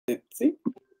See?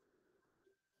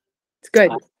 It's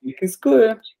good. I think it's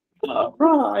good. All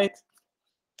right.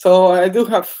 So I do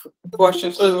have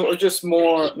questions, or just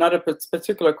more, not a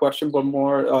particular question, but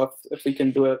more of if we can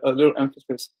do a little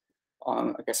emphasis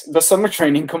on, I guess, the summer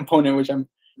training component, which I'm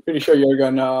pretty sure you're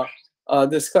gonna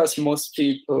discuss. Most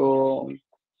people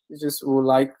just would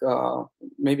like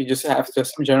maybe just have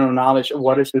just some general knowledge of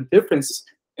what is the difference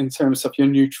in terms of your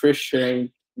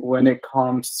nutrition when it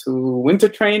comes to winter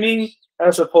training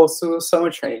as opposed to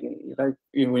summer training. Like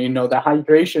you know that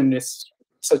hydration is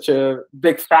such a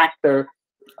big factor,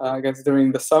 I guess,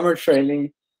 during the summer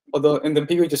training, and then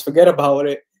people just forget about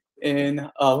it in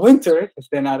winter because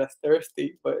they're not as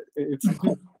thirsty, but it's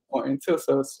important too.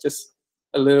 So it's just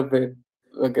a little bit,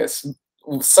 I guess,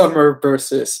 summer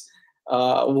versus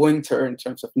winter in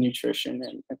terms of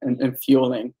nutrition and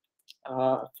fueling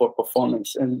for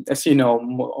performance. And as you know,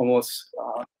 almost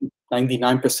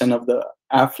 99% of the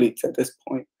athletes at this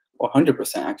point, or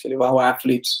 100% actually, of our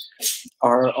athletes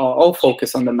are all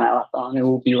focused on the marathon and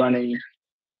will be running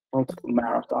multiple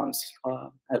marathons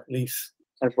at least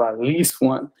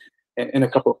one in a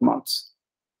couple of months.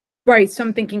 Right. So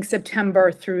I'm thinking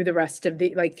September through the rest of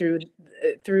the, like through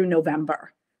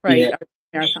November, right? Yeah.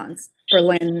 Marathons,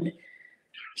 Berlin,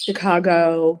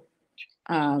 Chicago.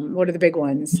 What are the big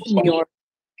ones? New York.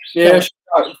 Yeah.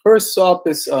 First up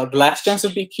is the Last Chance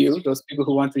of BQ. Those people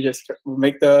who want to just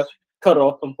make the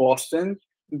cutoff of Boston.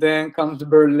 Then comes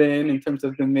Berlin in terms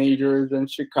of the majors,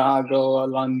 and Chicago,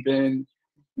 London,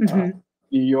 New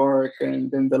York, and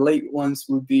then the late ones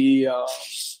would be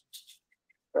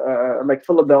like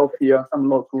Philadelphia, some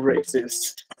local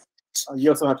races. You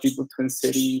also have people Twin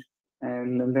Cities,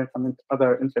 and then some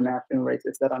other international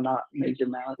races that are not major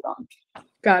marathons.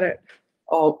 Got it.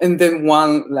 Oh, and then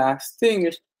one last thing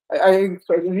is I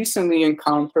recently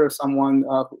encountered someone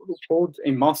who pulled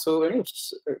a muscle, and I think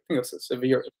it was a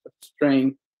severe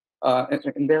strain,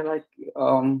 and they're like,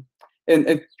 and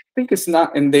I think it's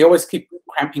not, and they always keep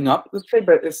cramping up, let's say,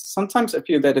 but sometimes I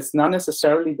feel that it's not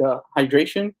necessarily the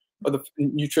hydration or the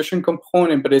nutrition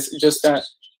component, but it's just that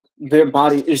their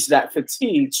body is that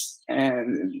fatigued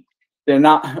and they're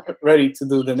not ready to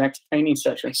do the next training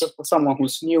session. So for someone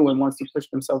who's new and wants to push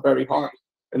themselves very hard,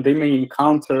 and they may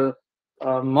encounter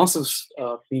muscles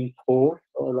being pulled,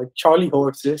 or like Charlie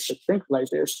horses, or things like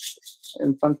this.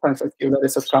 And sometimes I feel that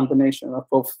it's a combination of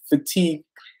both fatigue,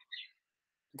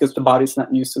 because the body's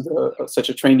not used to such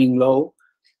a training low,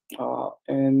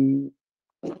 and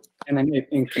then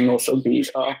it can also be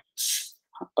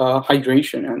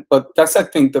hydration. But that's, I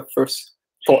think, the first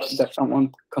thought that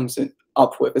someone comes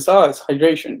up with is, it's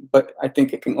hydration. But I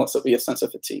think it can also be a sense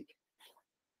of fatigue,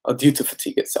 due to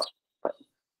fatigue itself. But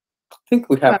I think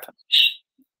we have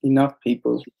enough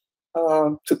people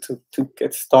to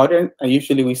get started.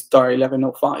 Here we start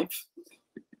 11:05.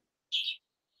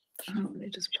 Let me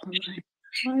just pull my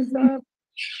slides up.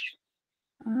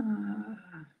 Here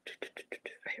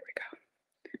we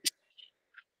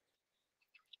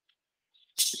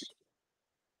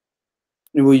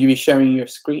go. Will you be sharing your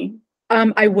screen?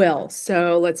 I will.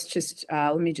 So let's just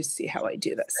let me just see how I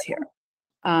do this here.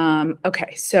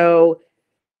 Okay, so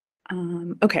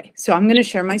I'm going to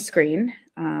share my screen,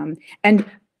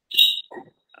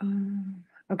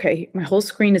 okay, my whole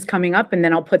screen is coming up, and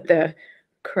then I'll put the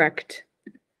correct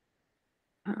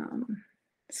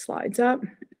slides up.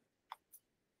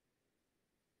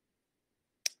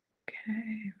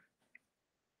 Okay.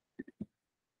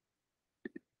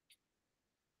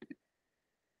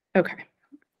 Okay.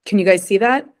 Can you guys see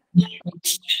that?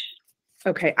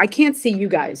 Okay. I can't see you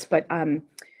guys, but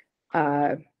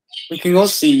we can all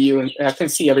see you, and I can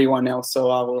see everyone else, so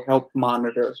I will help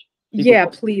monitor. Yeah,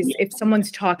 please. If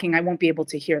someone's talking, I won't be able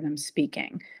to hear them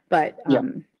speaking, but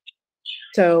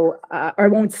so or I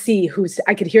won't see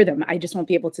I could hear them. I just won't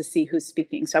be able to see who's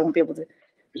speaking, so I won't be able to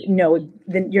know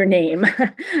your name.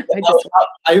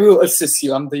 I will assist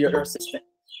you. I'm your assistant.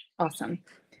 Awesome.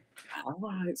 All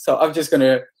right. So I'm just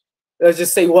gonna let's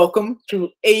just say welcome to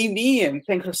Amy, and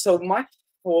thank her so much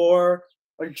for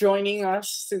joining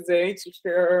us today to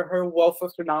share her wealth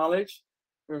of knowledge.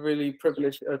 We're really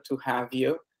privileged to have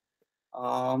you.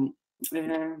 And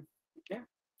yeah.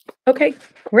 Okay,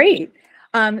 great.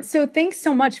 So thanks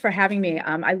so much for having me.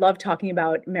 I love talking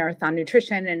about marathon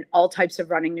nutrition and all types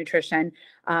of running nutrition.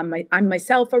 I'm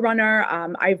myself a runner.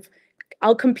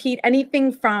 I'll compete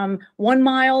anything from 1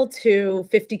 mile to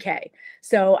 50K.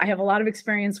 So I have a lot of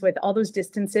experience with all those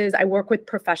distances. I work with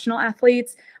professional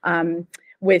athletes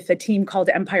with a team called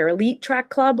Empire Elite Track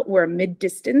Club. We're a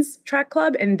mid-distance track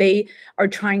club, and they are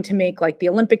trying to make like the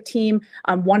Olympic team.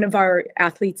 One of our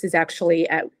athletes is actually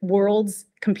at Worlds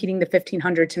competing the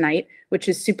 1500 tonight, which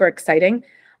is super exciting.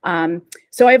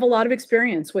 So I have a lot of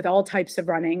experience with all types of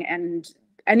running, and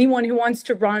anyone who wants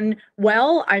to run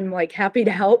well, I'm like happy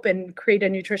to help and create a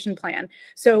nutrition plan.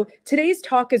 So today's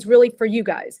talk is really for you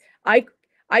guys. I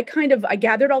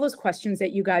gathered all those questions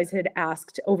that you guys had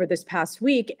asked over this past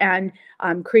week and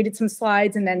created some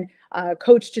slides, and then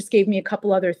Coach just gave me a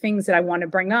couple other things that I want to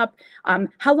bring up.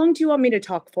 How long do you want me to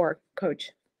talk for,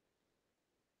 Coach?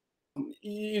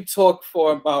 You talk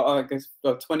for about, I guess,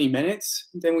 about 20 minutes.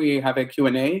 Then we have a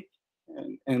Q&A,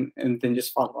 and then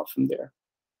just follow up from there.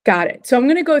 Got it. So I'm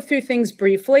going to go through things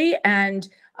briefly, and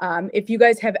if you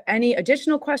guys have any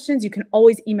additional questions, you can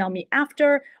always email me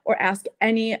after or ask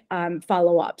any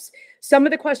follow-ups. Some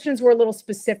of the questions were a little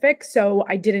specific, so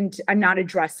I'm not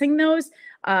addressing those,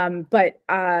 but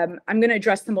I'm going to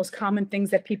address the most common things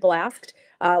that people asked,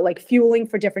 like fueling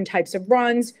for different types of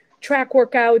runs, track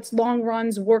workouts, long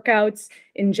runs, workouts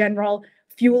in general,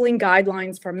 fueling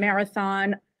guidelines for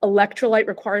marathon, electrolyte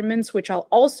requirements, which I'll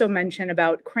also mention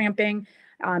about cramping,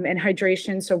 and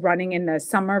hydration, so running in the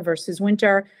summer versus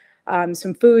winter,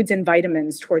 some foods and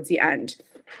vitamins towards the end.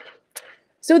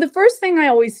 So the first thing I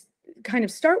always kind of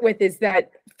start with is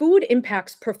that food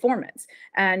impacts performance.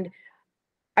 And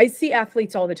I see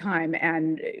athletes all the time,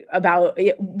 and about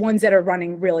ones that are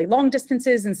running really long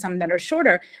distances and some that are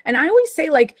shorter. And I always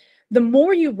say, like, the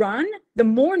more you run, the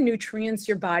more nutrients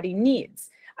your body needs.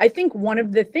 I think one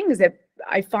of the things that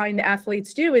I find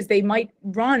athletes do is they might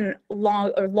run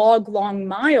log long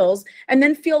miles and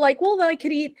then feel like, well, I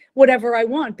could eat whatever I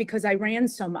want because I ran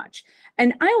so much.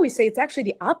 And I always say it's actually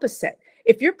the opposite.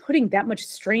 If you're putting that much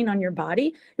strain on your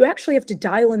body, you actually have to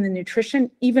dial in the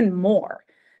nutrition even more.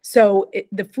 So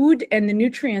the food and the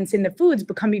nutrients in the foods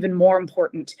become even more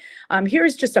important.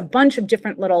 Here's just a bunch of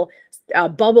different little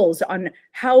bubbles on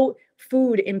how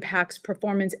food impacts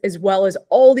performance, as well as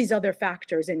all these other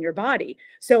factors in your body.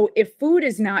 So if food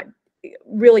is not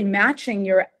really matching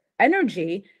your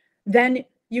energy, then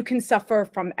you can suffer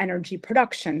from energy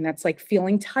production. That's like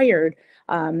feeling tired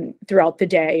throughout the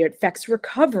day. It affects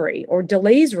recovery or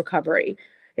delays recovery.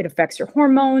 It affects your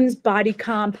hormones, body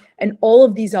comp, and all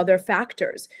of these other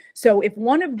factors. So if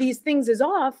one of these things is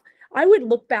off, I would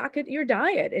look back at your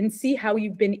diet and see how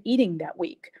you've been eating that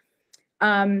week.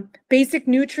 Basic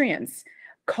nutrients.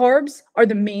 Carbs are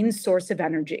the main source of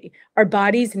energy. Our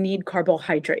bodies need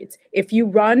carbohydrates. If you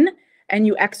run and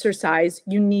you exercise,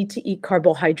 you need to eat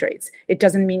carbohydrates. It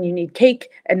doesn't mean you need cake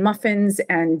and muffins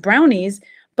and brownies,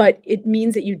 but it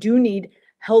means that you do need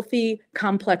healthy,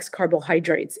 complex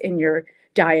carbohydrates in your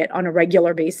diet on a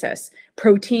regular basis.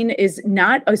 Protein is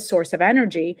not a source of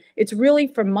energy. It's really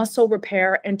for muscle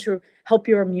repair and to help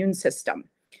your immune system.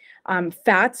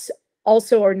 Fats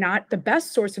also are not the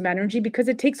best source of energy because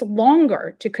it takes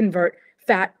longer to convert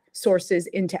fat sources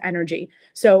into energy.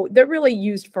 So they're really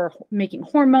used for making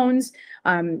hormones.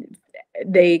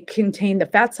 They contain the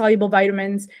fat-soluble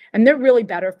vitamins, and they're really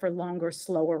better for longer,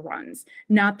 slower runs,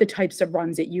 not the types of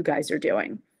runs that you guys are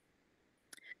doing.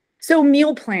 So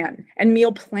meal plan and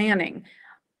meal planning.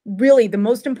 Really, the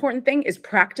most important thing is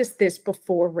practice this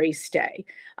before race day.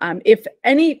 If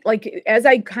any, like, as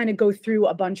I kind of go through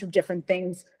a bunch of different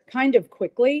things kind of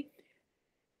quickly,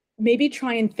 maybe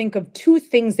try and think of 2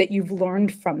 things that you've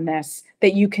learned from this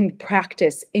that you can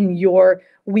practice in your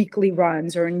weekly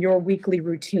runs or in your weekly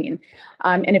routine.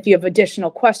 And if you have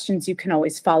additional questions, you can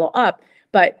always follow up.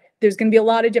 But there's going to be a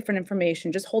lot of different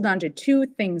information. Just hold on to 2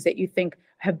 things that you think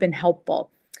have been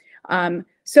helpful.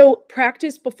 So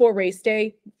practice before race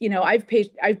day. You know, I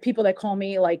have people that call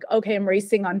me like, okay, I'm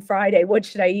racing on Friday. What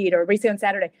should I eat? Or racing on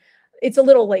Saturday. It's a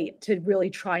little late to really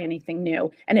try anything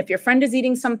new. And if your friend is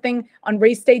eating something on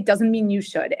race day, doesn't mean you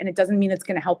should. And it doesn't mean it's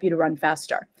going to help you to run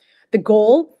faster. The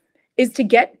goal is to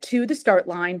get to the start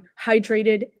line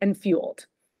hydrated and fueled.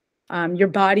 Your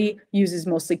body uses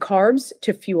mostly carbs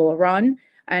to fuel a run.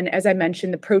 And as I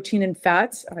mentioned, the protein and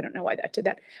fats, I don't know why that did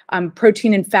that.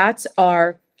 Protein and fats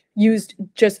are used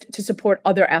just to support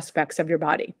other aspects of your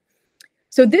body.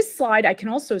 So this slide I can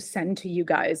also send to you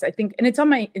guys, I think, and it's on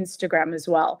my Instagram as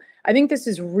well. I think this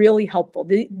is really helpful.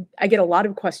 I get a lot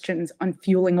of questions on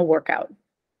fueling a workout.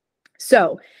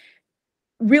 So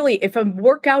really, if a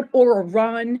workout or a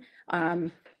run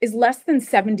is less than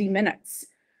 70 minutes,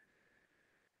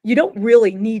 you don't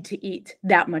really need to eat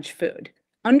that much food.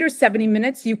 Under 70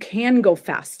 minutes, you can go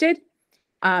fasted.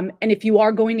 And if you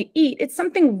are going to eat, it's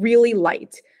something really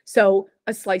light. So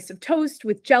a slice of toast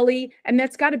with jelly, and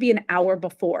that's got to be an hour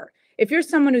before. If you're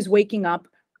someone who's waking up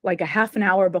like a half an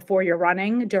hour before you're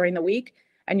running during the week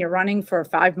and you're running for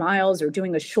 5 miles or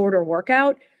doing a shorter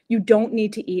workout, you don't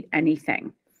need to eat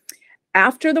anything.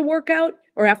 After the workout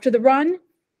or after the run,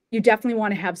 you definitely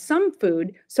want to have some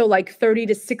food. So like 30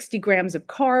 to 60 grams of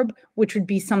carb, which would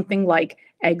be something like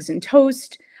eggs and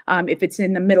toast. If it's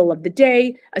in the middle of the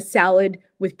day, a salad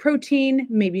with protein,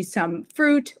 maybe some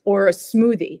fruit, or a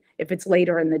smoothie if it's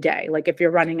later in the day, like if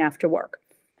you're running after work.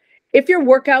 If your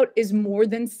workout is more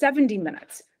than 70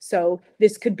 minutes, so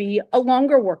this could be a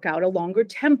longer workout, a longer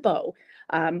tempo,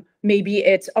 maybe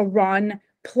it's a run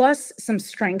plus some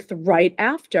strength right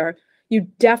after, you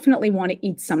definitely want to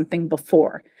eat something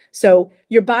before. So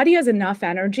your body has enough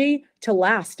energy to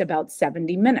last about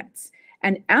 70 minutes.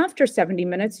 And after 70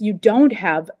 minutes, you don't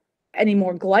have any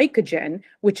more glycogen,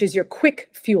 which is your quick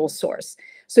fuel source.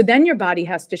 So then your body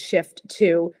has to shift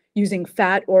to using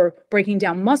fat or breaking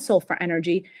down muscle for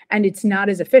energy, and it's not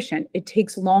as efficient. It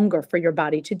takes longer for your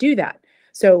body to do that.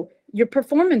 So your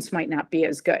performance might not be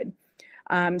as good.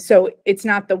 So it's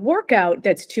not the workout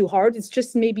that's too hard. It's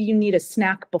just maybe you need a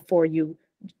snack before you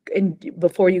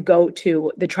go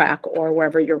to the track or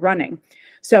wherever you're running.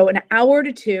 So an hour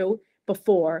to two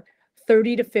before,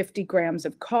 30 to 50 grams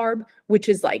of carb, which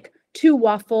is like 2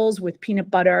 waffles with peanut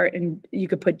butter, and you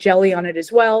could put jelly on it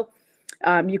as well.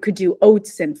 You could do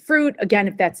oats and fruit, again,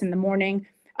 if that's in the morning.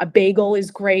 A bagel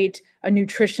is great, a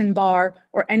nutrition bar,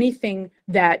 or anything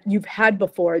that you've had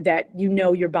before that you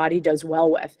know your body does well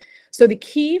with. So the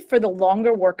key for the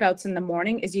longer workouts in the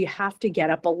morning is you have to get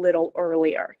up a little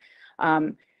earlier.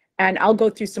 And I'll go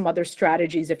through some other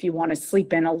strategies if you want to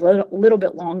sleep in a little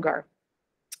bit longer.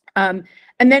 And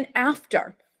then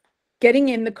after, getting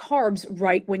in the carbs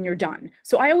right when you're done.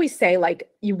 So I always say, like,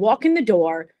 you walk in the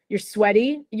door, you're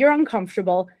sweaty, you're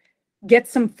uncomfortable, get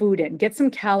some food in, get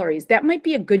some calories. That might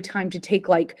be a good time to take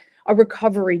like a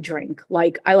recovery drink.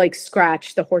 Like I like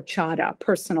Scratch, the horchata,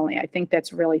 personally. I think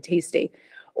that's really tasty.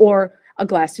 Or a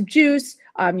glass of juice.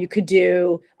 You could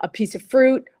do a piece of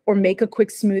fruit or make a quick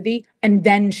smoothie and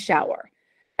then shower.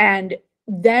 And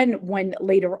then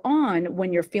later on,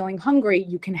 when you're feeling hungry,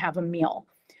 you can have a meal.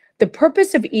 The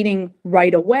purpose of eating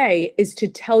right away is to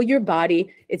tell your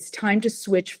body it's time to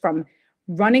switch from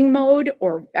running mode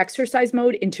or exercise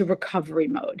mode into recovery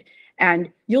mode.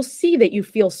 And you'll see that you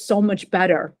feel so much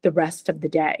better the rest of the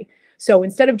day. So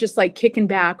instead of just like kicking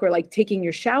back or like taking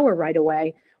your shower right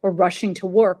away or rushing to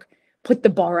work, put the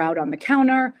bar out on the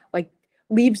counter, like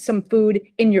leave some food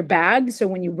in your bag. So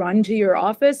when you run to your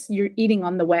office, you're eating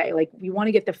on the way. Like you want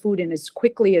to get the food in as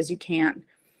quickly as you can.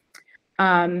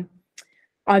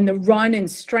 On the run and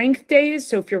strength days,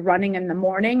 so if you're running in the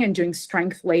morning and doing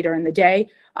strength later in the day,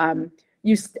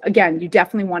 you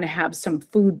definitely want to have some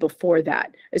food before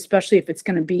that, especially if it's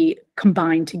going to be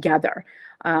combined together.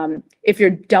 If you're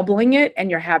doubling it and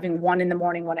you're having one in the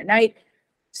morning, one at night,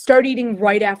 start eating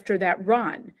right after that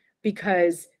run,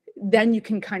 because then you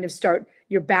can kind of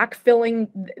you're backfilling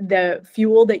the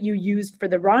fuel that you used for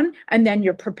the run, and then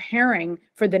you're preparing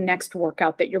for the next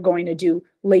workout that you're going to do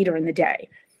later in the day.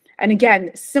 And again,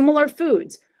 similar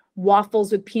foods,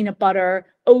 waffles with peanut butter,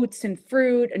 oats and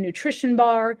fruit, a nutrition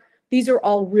bar. These are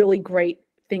all really great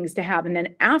things to have. And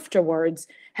then afterwards,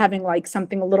 having like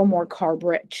something a little more carb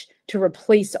rich to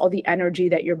replace all the energy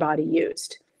that your body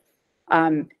used.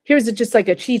 Here's just like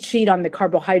a cheat sheet on the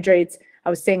carbohydrates. I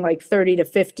was saying like 30 to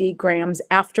 50 grams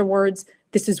afterwards.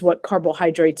 This is what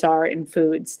carbohydrates are in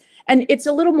foods. And it's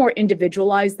a little more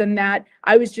individualized than that.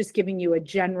 I was just giving you a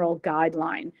general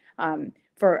guideline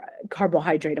for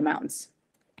carbohydrate amounts.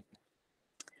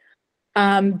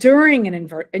 During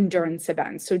an endurance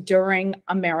event, so during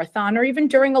a marathon or even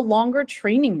during a longer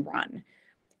training run,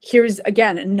 here's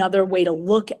again another way to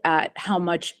look at how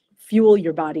much fuel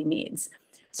your body needs.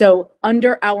 So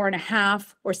under hour and a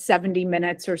half or 70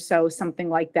 minutes or so, something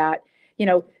like that,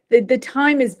 the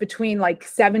time is between like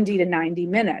 70 to 90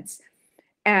 minutes.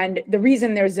 And the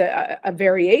reason there's a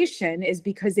variation is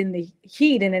because in the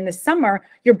heat and in the summer,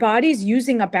 your body's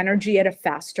using up energy at a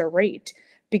faster rate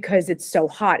because it's so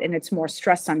hot and it's more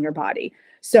stress on your body.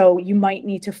 So you might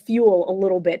need to fuel a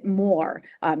little bit more,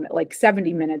 like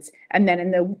 70 minutes. And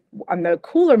then on the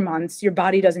cooler months, your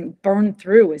body doesn't burn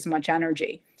through as much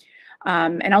energy.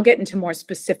 And I'll get into more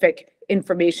specific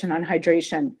information on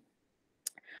hydration.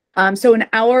 So an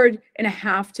hour and a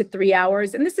half to 3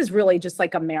 hours, and this is really just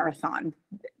like a marathon,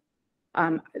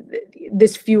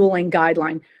 this fueling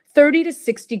guideline, 30 to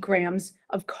 60 grams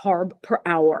of carb per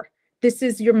hour. This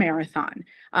is your marathon.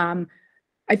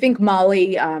 I think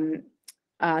Molly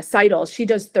Seidel, she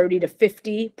does 30 to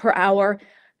 50 per hour.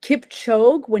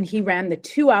 Kipchoge, when he ran the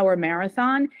 2-hour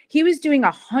marathon, he was doing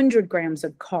 100 grams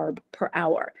of carb per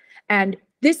hour. And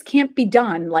this can't be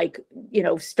done like,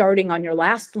 starting on your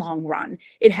last long run.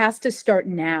 It has to start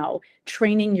now,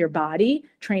 training your body,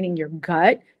 training your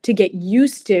gut to get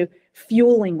used to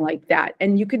fueling like that.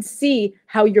 And you could see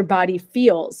how your body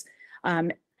feels.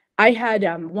 I had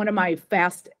one of my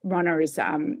fast runners,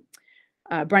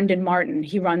 Brendan Martin,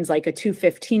 he runs like a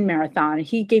 2:15 marathon.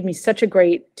 He gave me such a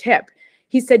great tip.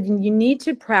 He said, you need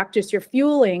to practice your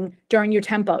fueling during your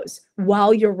tempos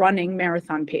while you're running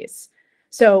marathon pace.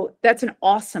 So that's an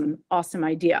awesome, awesome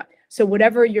idea. So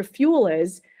whatever your fuel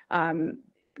is,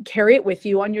 carry it with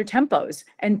you on your tempos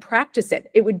and practice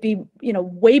it. It would be,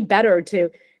 way better to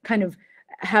kind of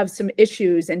have some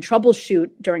issues and troubleshoot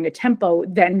during a tempo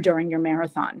than during your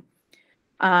marathon.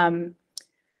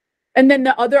 And then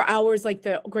the other hours, like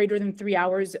the greater than 3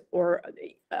 hours or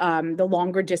the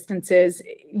longer distances,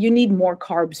 you need more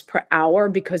carbs per hour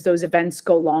because those events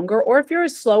go longer. Or if you're a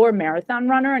slower marathon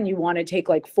runner and you want to take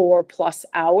like 4+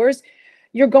 hours,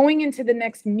 you're going into the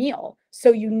next meal.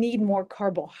 So you need more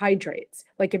carbohydrates.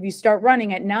 Like if you start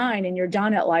running at 9 and you're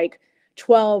done at like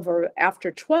 12 or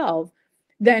after 12,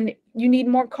 then you need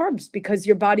more carbs because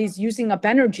your body's using up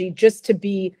energy just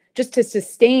to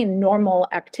sustain normal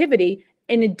activity.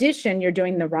 In addition, you're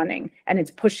doing the running and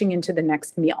it's pushing into the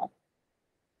next meal.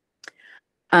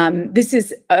 This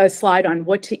is a slide on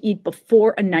what to eat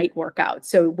before a night workout.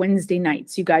 So Wednesday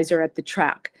nights, you guys are at the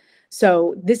track.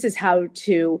 So this is how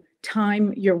to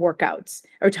time your workouts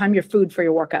or time your food for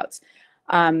your workouts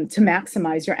to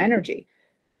maximize your energy.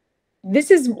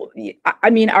 This is,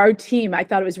 our team, I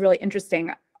thought it was really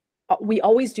interesting. We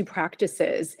always do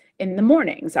practices in the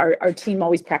mornings. Our team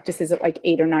always practices at like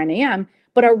 8 or 9 a.m.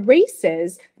 But our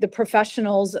races, the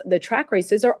professionals, the track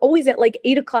races are always at like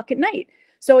 8 o'clock at night.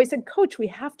 So I said, Coach, we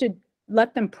have to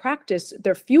let them practice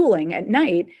their fueling at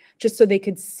night just so they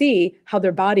could see how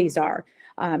their bodies are.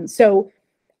 So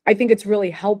I think it's really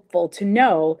helpful to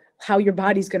know how your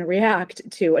body's going to react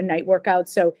to a night workout.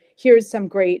 So here's some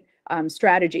great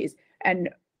strategies. And,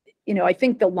 I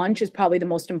think the lunch is probably the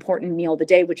most important meal of the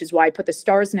day, which is why I put the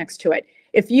stars next to it.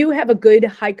 If you have a good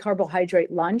high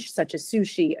carbohydrate lunch, such as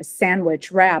sushi, a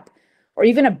sandwich, wrap, or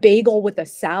even a bagel with a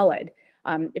salad,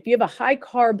 if you have a high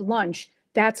carb lunch,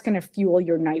 that's going to fuel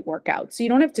your night workout. So you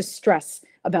don't have to stress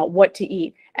about what to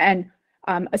eat. And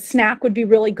a snack would be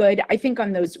really good. I think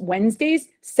on those Wednesdays,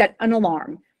 set an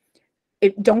alarm.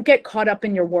 Don't get caught up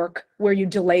in your work where you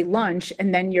delay lunch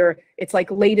and then it's like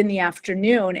late in the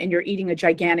afternoon and you're eating a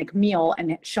gigantic meal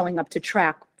and showing up to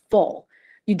track full.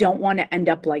 You don't want to end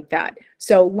up like that.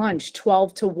 So lunch,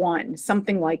 12 to 1,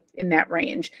 something like in that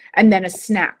range. And then a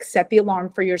snack. Set the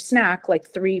alarm for your snack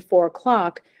like 3, 4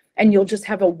 o'clock, and you'll just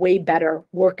have a way better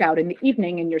workout in the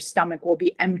evening and your stomach will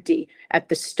be empty at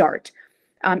the start.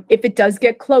 If it does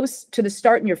get close to the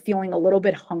start and you're feeling a little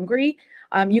bit hungry,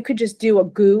 you could just do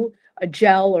a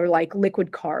gel or like liquid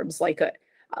carbs, like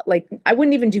I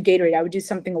wouldn't even do Gatorade. I would do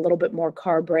something a little bit more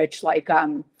carb rich, like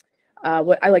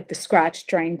what I like the scratch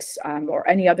drinks or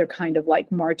any other kind of,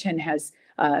 like Martin has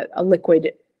a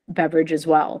liquid beverage as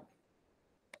well.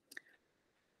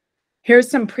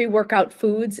 Here's some pre-workout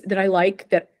foods that I like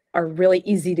that are really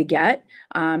easy to get.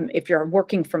 If you're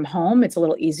working from home, it's a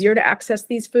little easier to access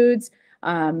these foods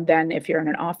than if you're in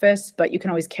an office, but you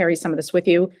can always carry some of this with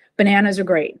you. Bananas are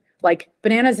great. Like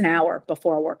bananas an hour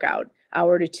before a workout,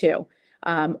 hour to 2.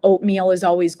 Oatmeal is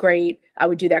always great. I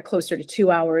would do that closer to 2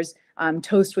 hours.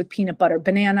 Toast with peanut butter,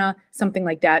 banana, something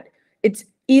like that. It's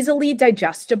easily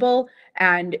digestible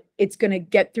and it's going to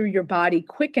get through your body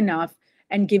quick enough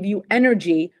and give you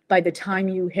energy by the time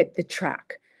you hit the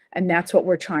track. And that's what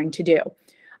we're trying to do.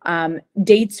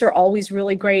 Dates are always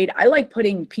really great. I like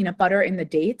putting peanut butter in the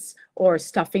dates or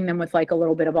stuffing them with like a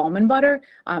little bit of almond butter.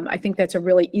 I think that's a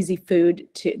really easy food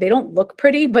they don't look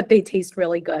pretty, but they taste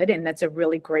really good. And that's a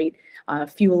really great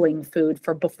fueling food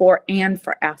for before and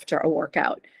for after a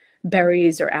workout.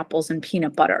 Berries or apples and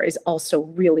peanut butter is also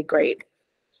really great.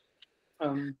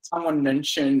 Someone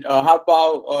mentioned, how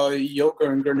about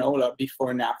yogurt and granola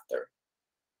before and after?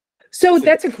 So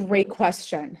that's a great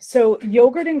question. So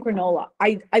yogurt and granola,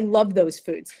 I love those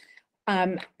foods.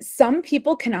 Some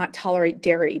people cannot tolerate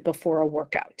dairy before a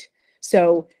workout.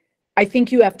 So I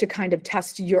think you have to kind of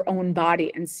test your own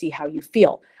body and see how you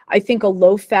feel. I think a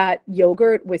low-fat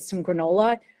yogurt with some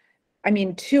granola,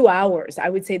 2 hours, I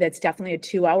would say that's definitely a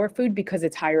 2-hour food because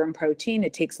it's higher in protein.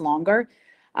 It takes longer.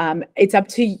 It's up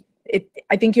to it.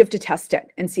 I think you have to test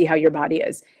it and see how your body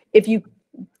is. If you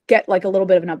get like a little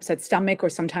bit of an upset stomach or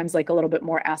sometimes like a little bit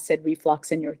more acid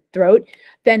reflux in your throat,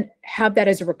 then have that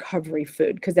as a recovery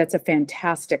food because that's a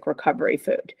fantastic recovery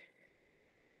food.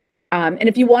 And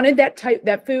if you wanted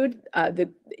that food,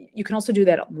 you can also do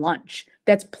that at lunch.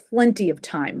 That's plenty of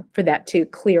time for that to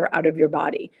clear out of your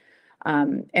body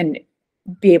and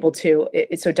be able to,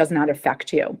 so it does not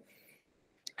affect you.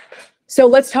 So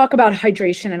let's talk about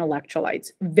hydration and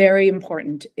electrolytes. Very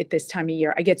important at this time of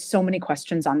year. I get so many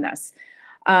questions on this.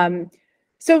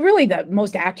 So really the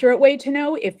most accurate way to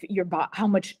know if how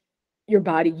much your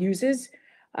body uses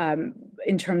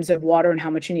in terms of water and how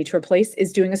much you need to replace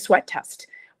is doing a sweat test,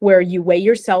 where you weigh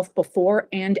yourself before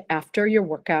and after your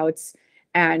workouts,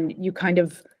 and you kind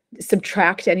of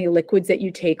subtract any liquids that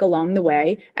you take along the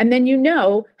way, and then you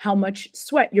know how much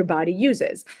sweat your body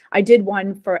uses. I did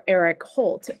one for Eric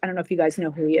Holt. I don't know if you guys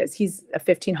know who he is. He's a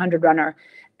 1500 runner,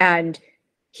 and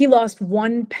he lost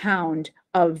 1 pound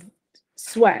of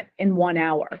sweat in 1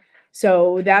 hour.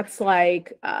 So that's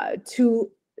like 2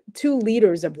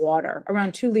 liters of water,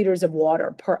 around 2 liters of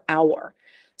water per hour.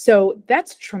 So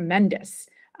that's tremendous.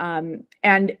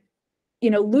 And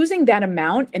losing that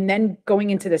amount and then going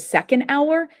into the second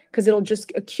hour, because it'll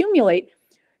just accumulate,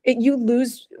 you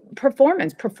lose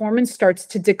performance. Performance starts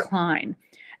to decline.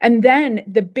 And then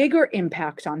the bigger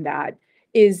impact on that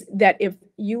is that if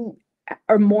you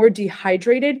are more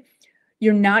dehydrated,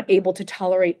 you're not able to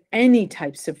tolerate any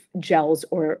types of gels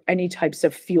or any types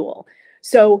of fuel.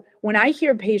 So when I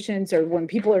hear patients, or when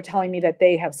people are telling me that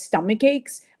they have stomach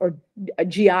aches or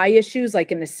GI issues,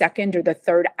 like in the second or the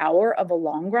third hour of a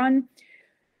long run,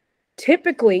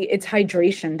 typically it's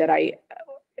hydration that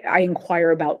I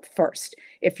inquire about first.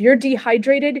 If you're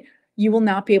dehydrated, you will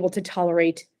not be able to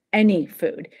tolerate any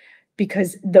food,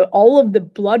 because all of the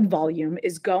blood volume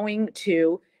is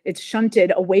it's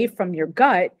shunted away from your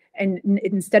gut, and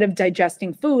instead of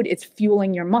digesting food, it's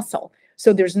fueling your muscle.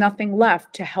 So there's nothing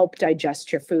left to help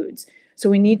digest your foods. So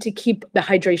we need to keep the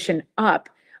hydration up,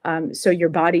 so your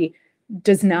body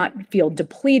does not feel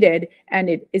depleted and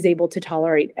it is able to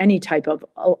tolerate any type of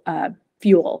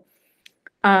fuel.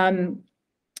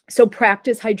 So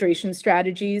practice hydration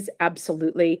strategies,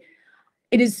 absolutely.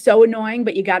 It is so annoying,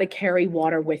 but you got to carry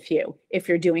water with you if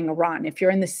you're doing a run. If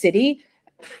you're in the city,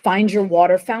 find your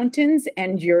water fountains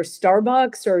and your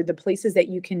Starbucks or the places that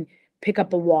you can pick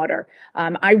up a water.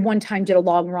 I one time did a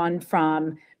long run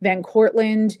from Van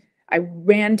Cortlandt. I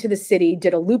ran to the city,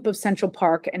 did a loop of Central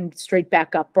Park and straight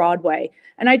back up Broadway.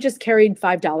 And I just carried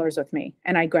 $5 with me,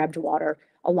 and I grabbed water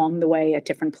along the way at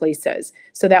different places.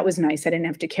 So that was nice. I didn't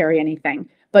have to carry anything.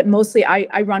 But mostly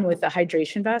I run with a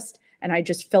hydration vest, and I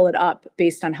just fill it up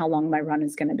based on how long my run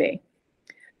is going to be.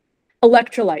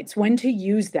 Electrolytes, when to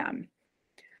use them.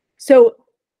 So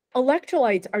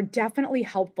electrolytes are definitely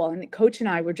helpful. And the coach and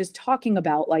I were just talking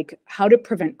about like how to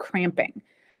prevent cramping.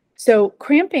 So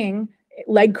cramping,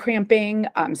 leg cramping,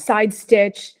 side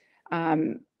stitch,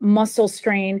 muscle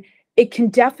strain, it can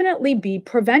definitely be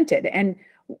prevented. And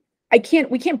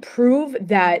we can't prove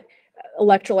that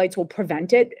electrolytes will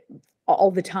prevent it all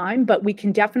the time, but we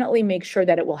can definitely make sure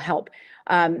that it will help.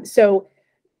 So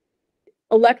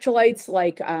electrolytes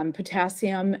like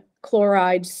potassium,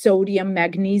 chloride, sodium,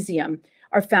 magnesium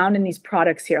are found in these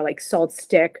products here, like Salt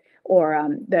Stick or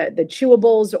the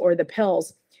chewables or the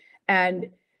pills. And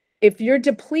if you're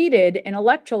depleted in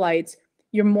electrolytes,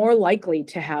 you're more likely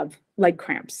to have leg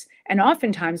cramps. And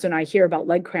oftentimes when I hear about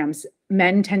leg cramps,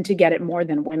 men tend to get it more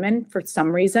than women for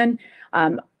some reason.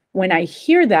 When I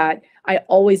hear that, I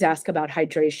always ask about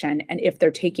hydration and if they're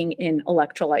taking in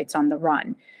electrolytes on the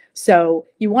run. So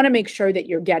you want to make sure that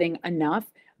you're getting enough.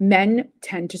 Men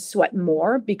tend to sweat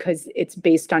more because it's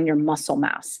based on your muscle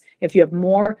mass. If you have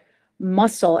more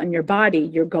muscle in your body,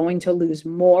 you're going to lose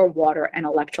more water and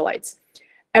electrolytes.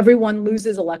 Everyone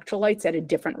loses electrolytes at a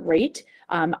different rate.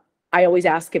 I always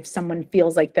ask if someone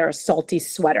feels like they're a salty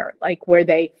sweater, like where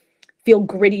they feel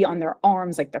gritty on their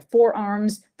arms, like their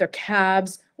forearms, their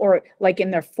calves, or like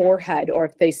in their forehead, or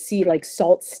if they see like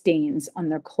salt stains on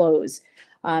their clothes.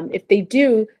 If they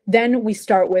do, then we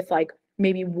start with like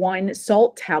maybe 1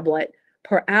 salt tablet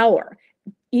per hour.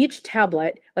 Each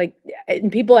tablet,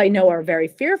 and people I know are very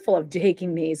fearful of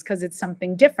taking these because it's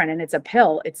something different and it's a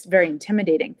pill. It's very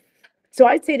intimidating. So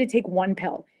I'd say to take 1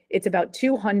 pill. It's about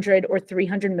 200 or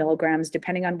 300 milligrams,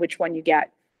 depending on which one you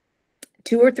get.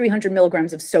 200 or 300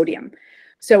 milligrams of sodium.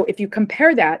 So if you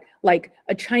compare that, like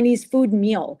a Chinese food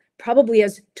meal probably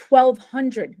has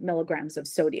 1,200 milligrams of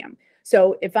sodium.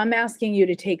 So if I'm asking you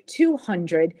to take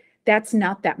 200, that's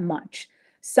not that much.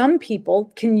 Some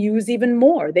people can use even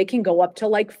more. They can go up to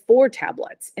like 4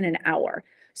 tablets in an hour.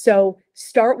 So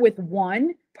start with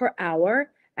 1 per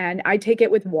hour, and I take it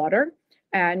with water,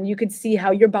 and you could see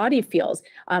how your body feels.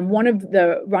 One of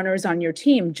the runners on your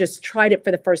team just tried it for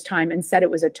the first time and said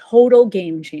it was a total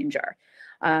game changer.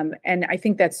 And I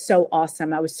think that's so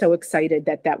awesome. I was so excited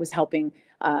that that was helping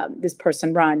this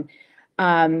person run.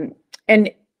 And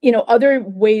other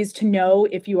ways to know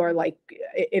if you are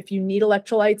if you need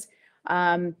electrolytes,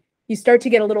 you start to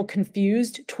get a little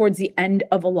confused towards the end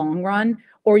of a long run,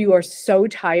 or you are so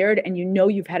tired and you know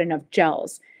you've had enough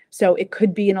gels. So it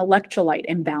could be an electrolyte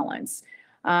imbalance.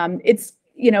 It's,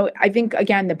 I think,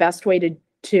 again, the best way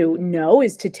to know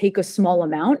is to take a small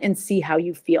amount and see how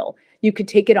you feel. You could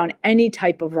take it on any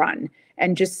type of run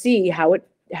and just see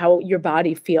how your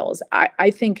body feels.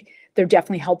 I think they're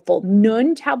definitely helpful.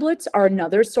 Nun tablets are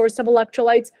another source of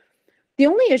electrolytes. The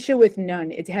only issue with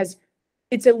Nun,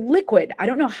 it's a liquid. I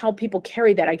don't know how people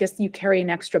carry that. I guess you carry an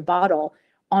extra bottle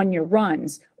on your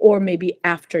runs or maybe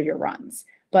after your runs.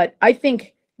 But I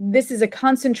think this is a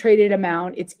concentrated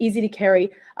amount. It's easy to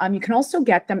carry. You can also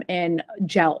get them in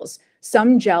gels.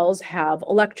 Some gels have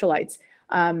electrolytes.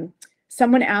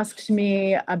 Someone asked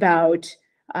me about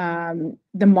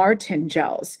the Martin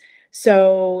gels.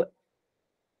 So,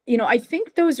 I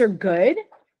think those are good.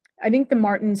 I think the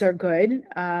Martins are good.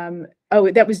 Oh,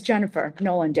 that was Jennifer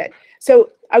Nolan did.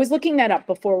 So I was looking that up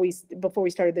before we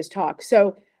started this talk.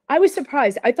 So I was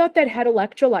surprised. I thought that had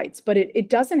electrolytes, but it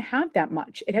doesn't have that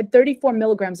much. It had 34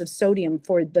 milligrams of sodium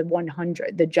for the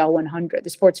 100, the gel 100, the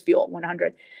sports fuel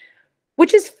 100,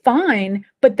 which is fine,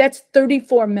 but that's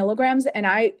 34 milligrams. And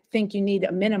I think you need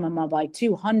a minimum of like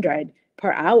 200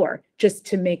 per hour just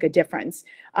to make a difference.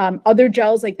 Other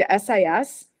gels like the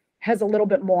SIS has a little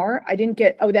bit more. I didn't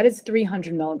get, that is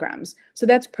 300 milligrams. So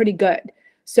that's pretty good.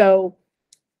 So,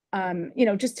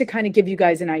 just to kind of give you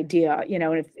guys an idea,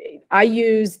 if I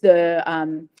use the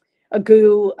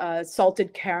Agoo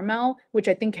salted caramel, which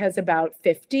I think has about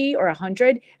 50 or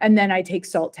 100, and then I take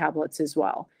salt tablets as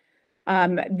well.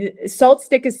 The Salt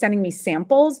Stick is sending me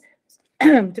samples.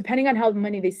 Depending on how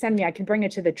many they send me, I can bring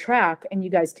it to the track and you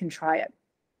guys can try it.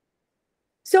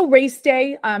 So race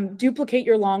day, duplicate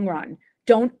your long run.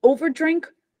 Don't overdrink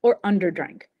or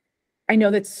underdrink. I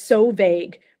know that's so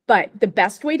vague, but the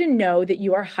best way to know that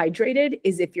you are hydrated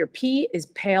is if your pee is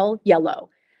pale yellow.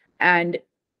 And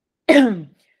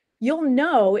you'll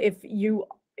know if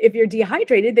you're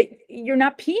dehydrated that you're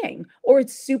not peeing or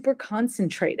it's super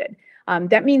concentrated.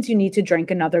 That means you need to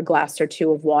drink another glass or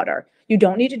two of water. You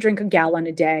don't need to drink a gallon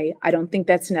a day. I don't think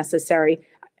that's necessary.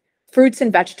 Fruits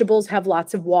and vegetables have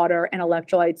lots of water and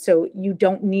electrolytes, so you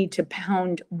don't need to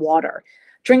pound water.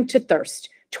 Drink to thirst,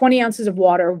 20 ounces of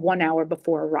water 1 hour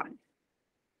before a run.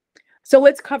 So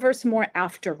let's cover some more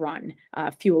after run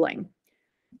fueling.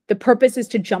 The purpose is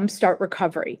to jumpstart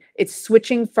recovery. It's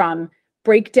switching from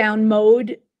breakdown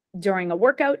mode during a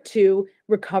workout to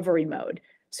recovery mode.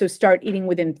 So start eating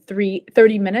within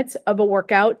 30 minutes of a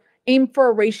workout. Aim for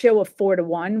a ratio of 4 to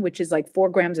 1, which is like 4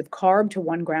 grams of carb to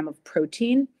 1 gram of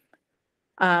protein.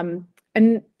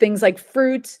 And things like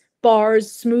fruits,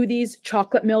 bars, smoothies,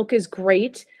 chocolate milk is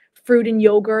great. Fruit and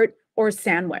yogurt or a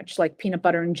sandwich like peanut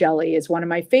butter and jelly is one of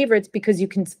my favorites because you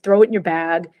can throw it in your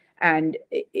bag and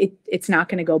it's not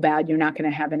going to go bad. You're not going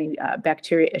to have any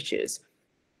bacteria issues.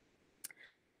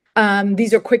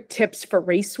 These are quick tips for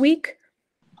race week.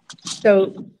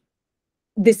 So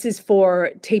this is for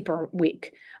taper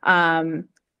week.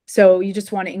 So you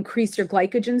just want to increase your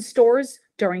glycogen stores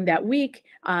during that week.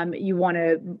 You want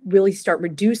to really start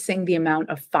reducing the amount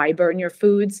of fiber in your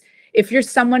foods. If you're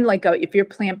someone if you're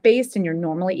plant-based and you're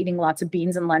normally eating lots of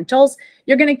beans and lentils,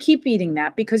 you're going to keep eating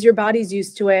that because your body's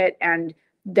used to it and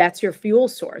that's your fuel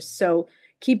source. So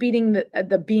keep eating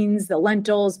the beans, the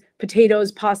lentils,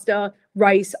 potatoes, pasta,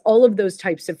 rice, all of those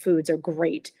types of foods are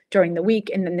great during the week.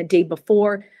 And then the day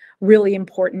before, really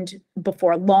important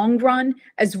before a long run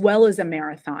as well as a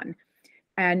marathon.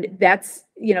 And that's,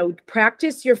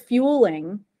 practice your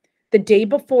fueling the day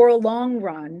before a long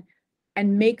run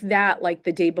and make that like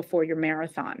the day before your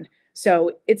marathon.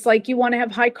 So it's like you want to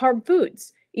have high carb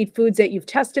foods, eat foods that you've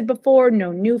tested before,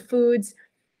 no new foods.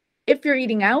 If you're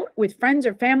eating out with friends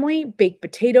or family, baked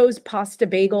potatoes, pasta,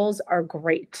 bagels are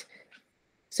great.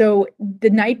 So the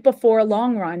night before a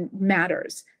long run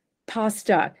matters.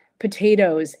 Pasta,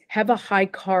 potatoes, have a high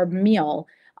carb meal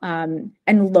and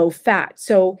low fat.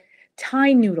 So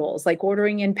Thai noodles, like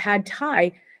ordering in pad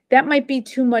Thai, that might be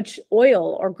too much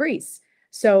oil or grease.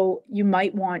 So you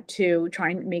might want to try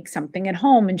and make something at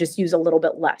home and just use a little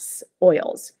bit less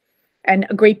oils. And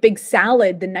a great big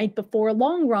salad the night before a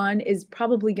long run is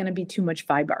probably going to be too much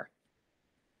fiber.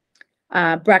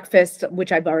 Breakfast,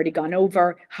 which I've already gone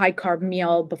over, high carb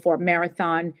meal before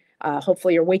marathon.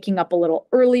 Hopefully you're waking up a little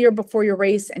earlier before your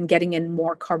race and getting in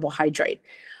more carbohydrate.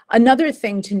 Another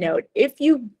thing to note, if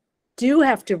you do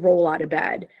have to roll out of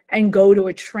bed and go to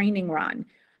a training run,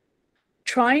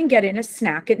 try and get in a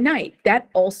snack at night. That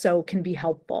also can be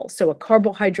helpful. So a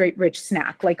carbohydrate-rich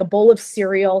snack, like a bowl of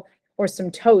cereal or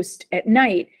some toast at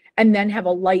night, and then have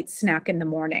a light snack in the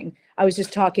morning. I was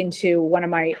just talking to one of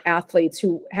my athletes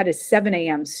who had a 7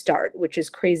 a.m. start, which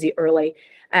is crazy early.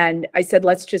 And I said,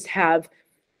 let's just have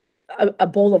a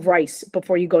bowl of rice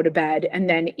before you go to bed and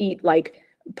then eat like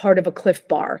part of a Cliff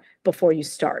Bar before you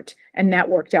start. And that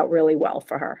worked out really well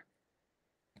for her.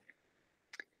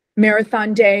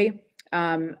 Marathon day.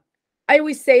 I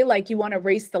always say, like, you want to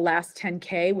race the last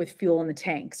 10K with fuel in the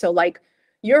tank. So like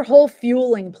your whole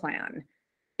fueling plan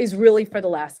is really for the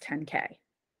last 10K.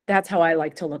 That's how I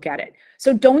like to look at it.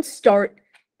 So don't start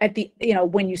at the,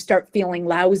 when you start feeling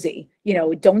lousy,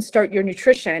 don't start your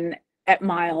nutrition at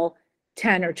mile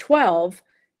 10 or 12.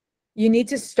 You need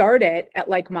to start it at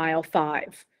like mile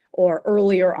 5 or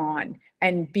earlier on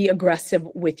and be aggressive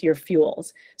with your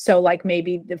fuels. So like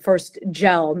maybe the first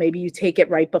gel, maybe you take it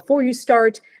right before you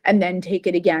start and then take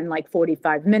it again like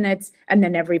 45 minutes and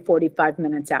then every 45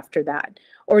 minutes after that.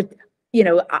 Or,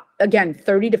 again,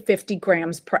 30 to 50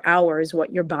 grams per hour is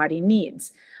what your body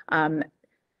needs.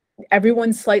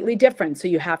 Everyone's slightly different, so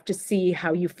you have to see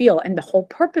how you feel. And the whole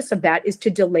purpose of that is to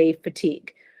delay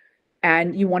fatigue.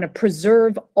 And you want to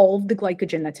preserve all of the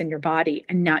glycogen that's in your body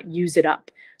and not use it up.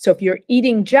 So if you're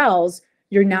eating gels,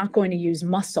 you're not going to use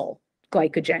muscle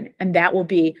glycogen, and that will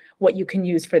be what you can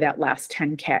use for that last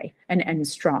 10K and end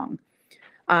strong.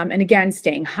 And again,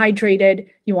 staying hydrated.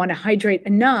 You want to hydrate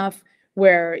enough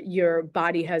where your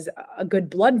body has a good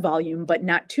blood volume, but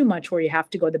not too much where you have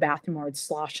to go to the bathroom or it's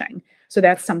sloshing. So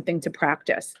that's something to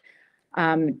practice.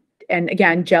 And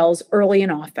again, gels early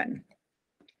and often.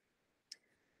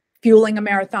 Fueling a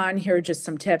marathon, here are just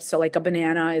some tips. So like a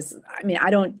banana is, I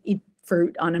don't eat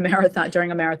fruit on a marathon,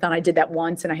 during a marathon. I did that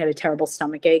once and I had a terrible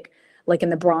stomach ache. Like in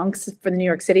the Bronx for New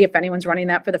York City, if anyone's running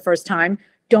that for the first time,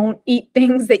 don't eat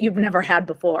things that you've never had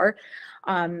before.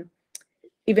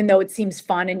 Even though it seems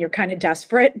fun and you're kind of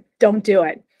desperate, don't do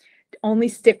it. Only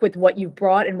stick with what you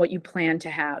brought and what you plan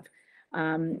to have.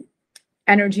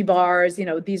 Energy bars,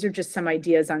 these are just some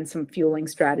ideas on some fueling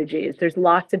strategies. There's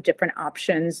lots of different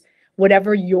options,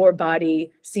 whatever your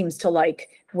body seems to like,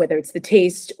 whether it's the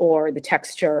taste or the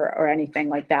texture or anything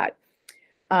like that.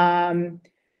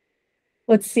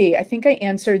 Let's see, I think I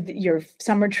answered your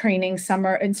summer training,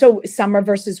 and so summer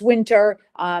versus winter.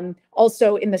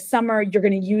 Also in the summer, you're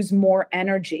going to use more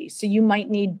energy. So you might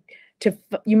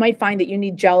find that you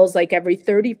need gels like every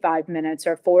 35 minutes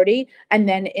or 40. And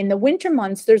then in the winter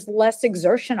months, there's less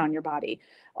exertion on your body.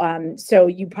 So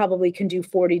you probably can do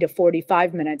 40 to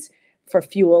 45 minutes for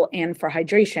fuel and for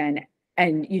hydration,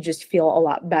 and you just feel a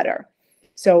lot better.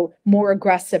 So more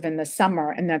aggressive in the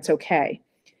summer, and that's okay.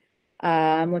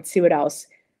 Let's see what else.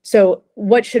 So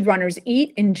what should runners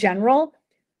eat in general?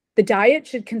 The diet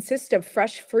should consist of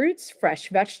fresh fruits, fresh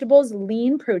vegetables,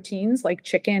 lean proteins like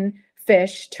chicken,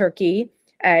 fish, turkey,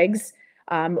 eggs,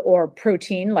 or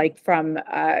protein like from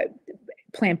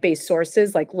plant-based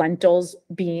sources like lentils,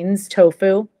 beans,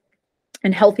 tofu,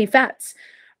 and healthy fats,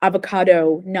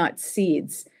 avocado, nuts,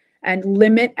 seeds, and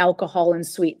limit alcohol and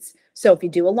sweets. So if you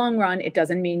do a long run, it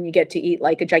doesn't mean you get to eat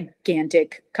like a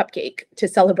gigantic cupcake to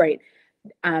celebrate.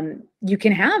 You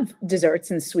can have desserts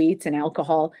and sweets and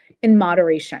alcohol in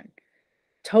moderation.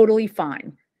 Totally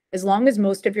fine. As long as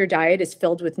most of your diet is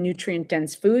filled with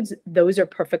nutrient-dense foods, those are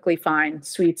perfectly fine.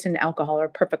 Sweets and alcohol are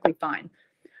perfectly fine.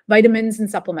 Vitamins and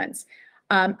supplements.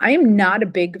 I am not a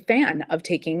big fan of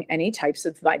taking any types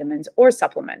of vitamins or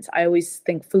supplements. I always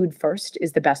think food first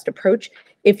is the best approach.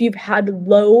 If you've had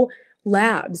low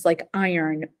labs like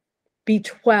iron,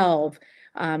 B12,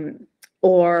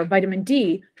 or vitamin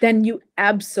D, then you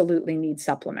absolutely need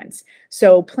supplements.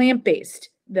 So plant-based,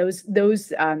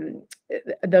 those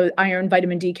iron,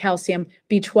 vitamin D, calcium,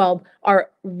 B12 are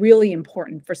really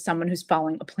important for someone who's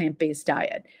following a plant-based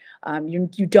diet.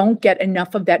 You don't get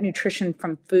enough of that nutrition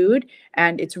from food,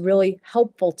 and it's really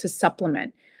helpful to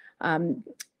supplement.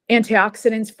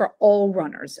 Antioxidants for all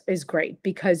runners is great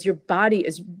because your body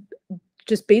is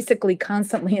just basically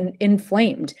constantly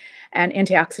inflamed, and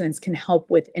antioxidants can help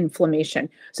with inflammation.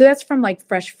 So that's from like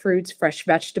fresh fruits, fresh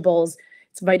vegetables.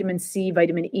 It's vitamin C,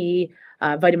 vitamin E,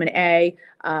 vitamin A,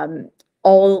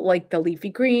 all like the leafy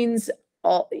greens,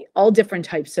 all different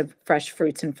types of fresh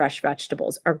fruits and fresh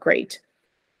vegetables are great.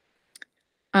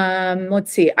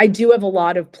 Let's see, I do have a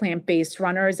lot of plant-based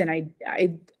runners, and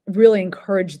I really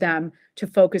encourage them to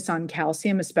focus on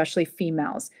calcium, especially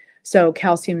females. So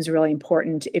calcium is really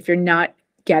important. If you're not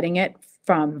getting it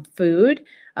from food,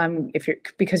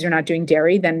 because you're not doing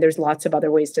dairy, then there's lots of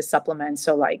other ways to supplement.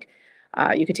 So like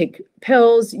you could take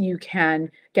pills, you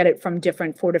can get it from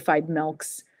different fortified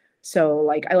milks. So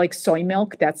like I like soy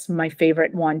milk. That's my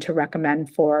favorite one to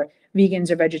recommend for vegans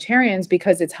or vegetarians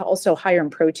because it's also higher in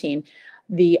protein.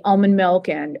 The almond milk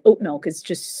and oat milk is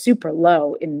just super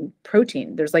low in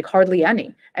protein. There's like hardly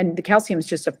any. And the calcium is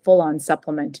just a full-on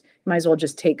supplement. You might as well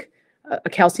just take a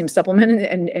calcium supplement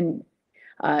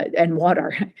and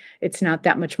water. It's not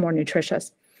that much more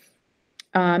nutritious.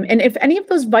 And if any of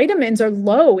those vitamins are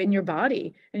low in your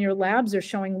body and your labs are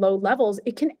showing low levels,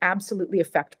 it can absolutely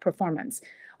affect performance.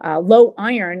 Low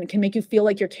iron can make you feel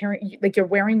like you're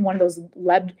wearing one of those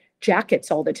lead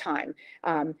jackets all the time.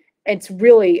 It's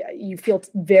really, you feel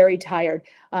very tired.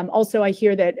 Also, I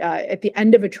hear that at the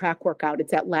end of a track workout,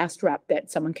 it's that last rep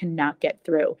that someone cannot get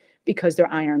through because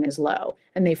their iron is low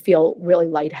and they feel really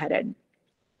lightheaded.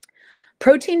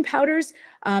 Protein powders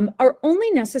are only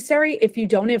necessary if you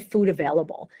don't have food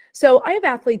available. So I have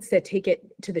athletes that take it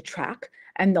to the track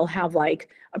and they'll have like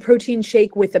a protein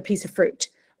shake with a piece of fruit,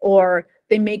 or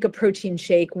they make a protein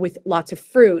shake with lots of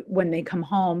fruit when they come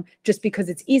home just because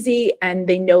it's easy and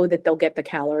they know that they'll get the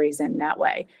calories in that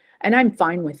way. And I'm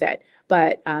fine with it,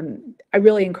 but I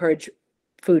really encourage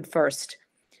food first.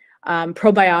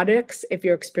 Probiotics, if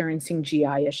you're experiencing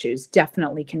GI issues,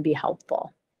 definitely can be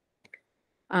helpful.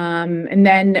 And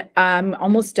then I'm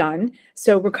almost done.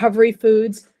 So recovery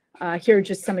foods, here are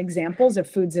just some examples of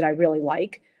foods that I really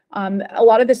like. A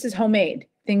lot of this is homemade,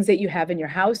 things that you have in your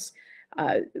house,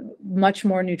 much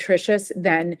more nutritious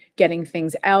than getting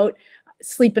things out.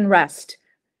 Sleep and rest.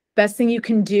 Best thing you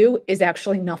can do is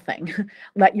actually nothing.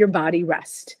 Let your body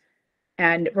rest.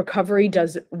 And recovery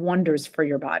does wonders for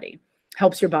your body.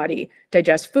 Helps your body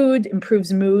digest food,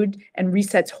 improves mood, and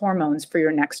resets hormones for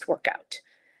your next workout.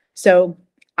 So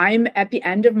I'm at the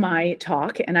end of my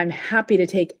talk, and I'm happy to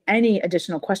take any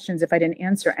additional questions if I didn't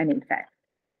answer anything.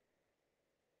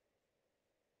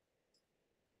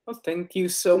 Well, thank you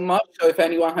so much. So if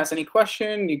anyone has any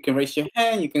question, you can raise your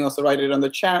hand. You can also write it on the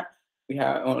chat. We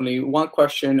have only one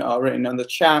question written on the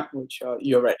chat, which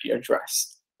you already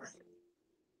addressed.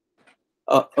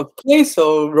 Okay,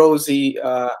 so Rosie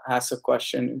has a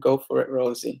question. Go for it,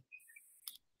 Rosie.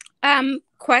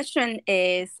 Question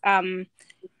is,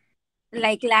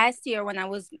 like last year when I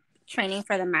was training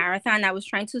for the marathon, I was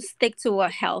trying to stick to a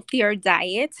healthier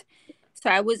diet. So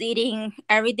I was eating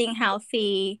everything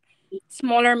healthy,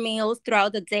 smaller meals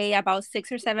throughout the day, about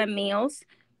 6 or 7 meals.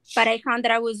 But I found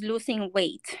that I was losing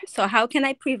weight. So how can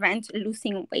I prevent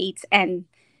losing weight and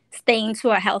staying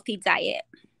to a healthy diet?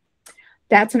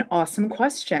 That's an awesome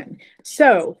question.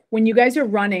 So when you guys are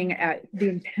running at the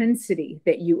intensity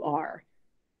that you are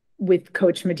with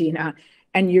Coach Medina,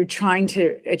 and you're trying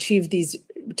to achieve these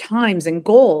times and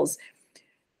goals,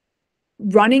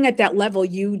 running at that level,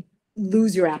 you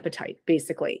lose your appetite,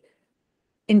 basically.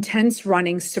 Intense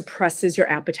running suppresses your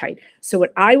appetite. So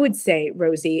what I would say,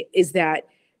 Rosie, is that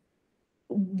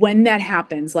when that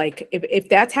happens, like if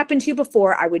that's happened to you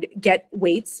before, I would get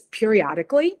weights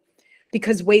periodically,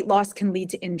 because weight loss can lead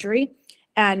to injury.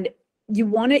 And you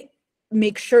want to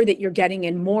make sure that you're getting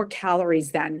in more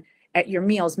calories than at your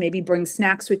meals. Maybe bring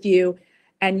snacks with you.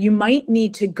 And you might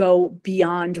need to go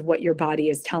beyond what your body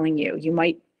is telling you. You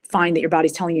might find that your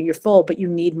body's telling you you're full, but you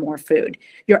need more food.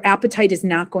 Your appetite is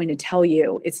not going to tell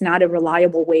you. It's not a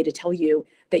reliable way to tell you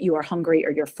that you are hungry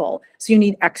or you're full. So you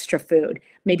need extra food.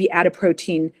 Maybe add a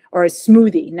protein or a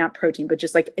smoothie, not protein, but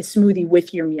just like a smoothie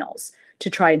with your meals to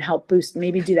try and help boost.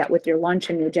 Maybe do that with your lunch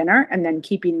and your dinner, and then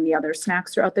keep eating the other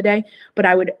snacks throughout the day. But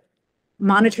I would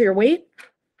monitor your weight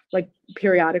like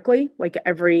periodically, like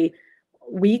every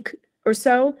week or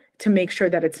so, to make sure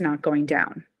that it's not going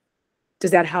down. Does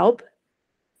that help?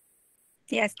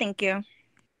 Yes, thank you.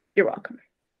 You're welcome.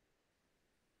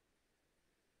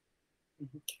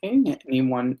 Okay,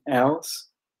 anyone else?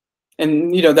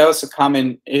 And that was a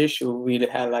common issue we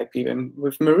had, like even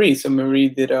with Marie. So Marie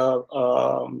did a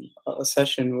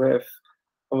session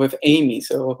with Amy.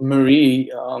 So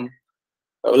Marie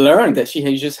learned that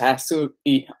she just has to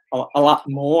eat a lot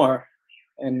more.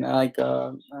 And like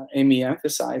Amy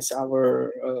emphasized,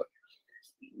 our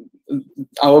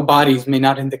bodies may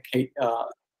not indicate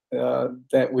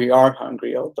that we are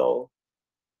hungry, although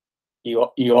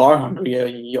you are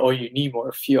hungry or you need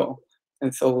more fuel.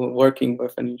 And so working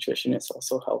with a nutritionist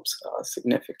also helps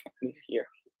significantly here.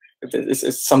 This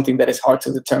is something that is hard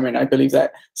to determine. I believe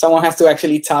that someone has to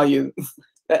actually tell you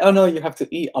that, oh no, you have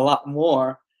to eat a lot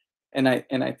more. And I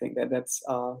think that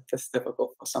that's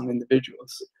difficult for some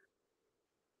individuals.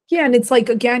 Yeah, and it's like,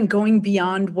 again, going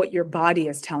beyond what your body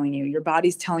is telling you. Your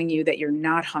body's telling you that you're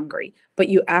not hungry, but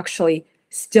you actually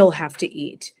still have to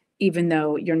eat, even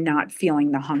though you're not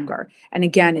feeling the hunger. And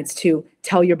again, it's to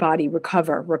tell your body,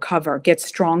 recover, get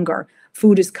stronger.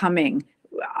 Food is coming,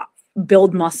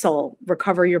 build muscle,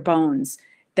 recover your bones.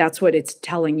 That's what it's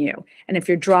telling you. And if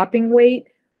you're dropping weight,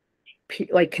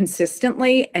 like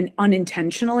consistently and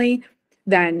unintentionally,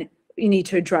 then you need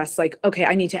to address like, okay,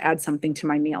 I need to add something to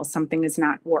my meal. Something is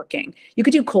not working. You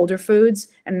could do colder foods,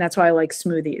 and that's why I like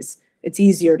smoothies. It's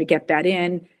easier to get that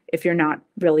in if you're not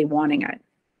really wanting it.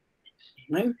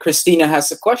 Right. Christina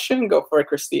has a question. Go for it,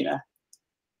 Christina.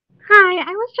 Hi,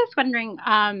 I was just wondering,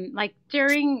 like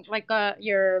during like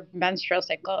your menstrual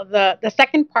cycle, the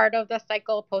second part of the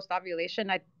cycle post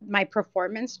ovulation, my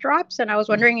performance drops, and I was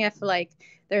wondering if like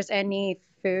there's any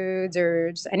foods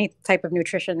or just any type of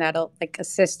nutrition that'll like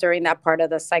assist during that part of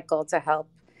the cycle to help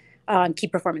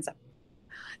keep performance up.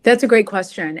 That's a great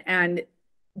question. And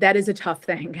that is a tough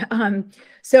thing.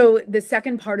 So the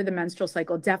second part of the menstrual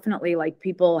cycle, definitely like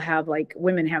people have like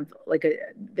women have like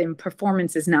the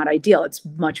performance is not ideal. It's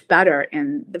much better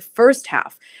in the first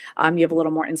half. You have a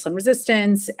little more insulin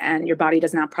resistance and your body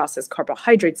does not process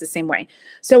carbohydrates the same way.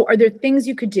 So are there things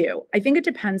you could do? I think it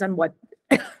depends on what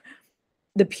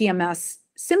the PMS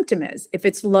symptom is. If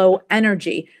it's low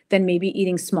energy, then maybe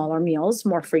eating smaller meals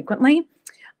more frequently.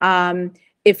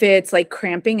 If it's like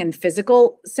cramping and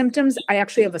physical symptoms, I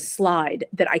actually have a slide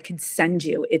that I could send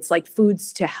you. It's like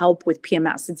foods to help with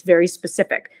PMS. It's very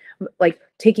specific. Like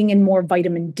taking in more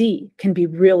vitamin D can be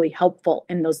really helpful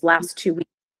in those last 2 weeks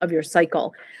of your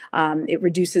cycle. It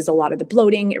reduces a lot of the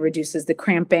bloating. It reduces the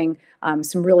cramping.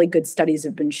 Some really good studies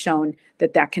have been shown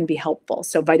that that can be helpful.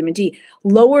 So vitamin D,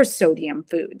 lower sodium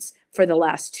foods for the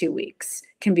last 2 weeks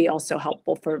can be also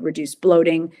helpful for reduced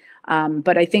bloating.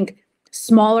 But I think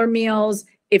smaller meals,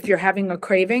 if you're having a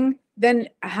craving, then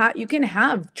you can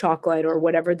have chocolate or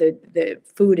whatever the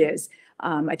food is.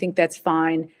 I think that's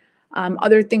fine.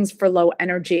 Other things for low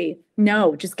energy,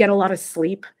 no, just get a lot of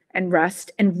sleep and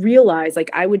rest and realize, like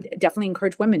I would definitely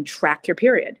encourage women, track your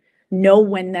period. Know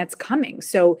when that's coming.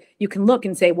 So you can look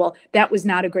and say, well, that was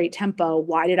not a great tempo.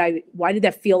 Why did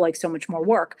that feel like so much more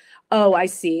work? Oh, I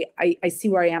see. I see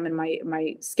where I am in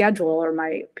my schedule or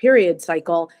my period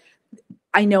cycle.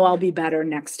 I know I'll be better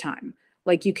next time.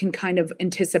 Like you can kind of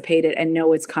anticipate it and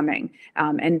know it's coming.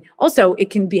 And also it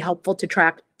can be helpful to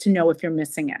track to know if you're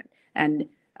missing it and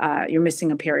you're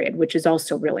missing a period, which is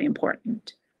also really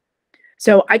important.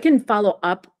 So I can follow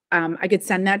up. I could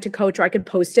send that to Coach, or I could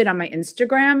post it on my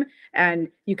Instagram and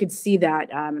you could see that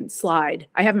slide.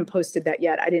 I haven't posted that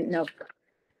yet. I didn't know if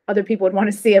other people would want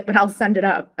to see it, but I'll send it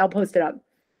up. I'll post it up.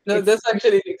 No, that's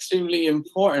actually extremely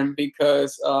important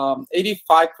because 85%,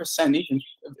 even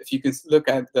if you can look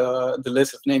at the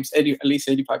list of names, at least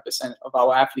 85% of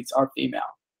our athletes are female.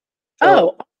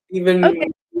 So even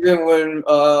when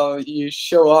you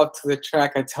show up to the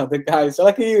track, I tell the guys,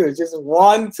 like you, just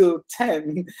 1 to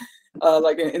 10,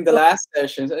 like in the last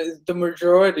sessions, the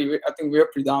majority, I think we're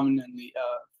predominantly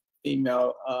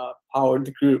female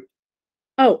powered group.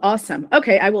 Oh, awesome.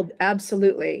 Okay, I will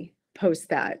absolutely post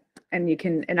that. And you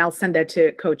can, and I'll send that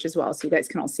to Coach as well, so you guys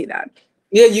can all see that.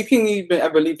 Yeah, you can even, I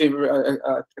believe they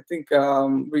I think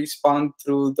respond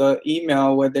through the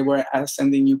email where they were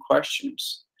sending you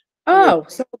questions. Oh,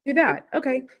 so we'll do that.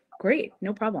 Okay, great,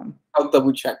 no problem. I'll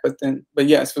double check, but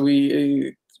yes,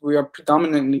 we are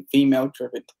predominantly female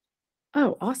driven.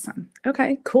 Oh, awesome.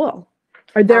 Okay, cool.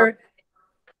 Are there?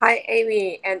 Hi,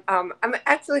 Amy, and I'm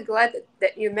actually glad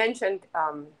that you mentioned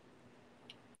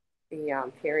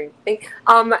the period thing.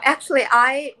 Actually,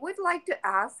 I would like to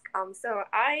ask. So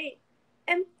I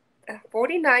am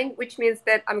 49, which means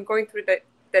that I'm going through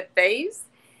the days,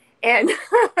 and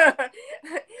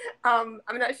I'm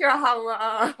not sure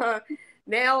how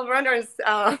male runners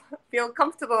feel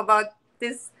comfortable about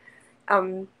this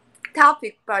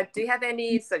topic. But do you have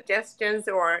any suggestions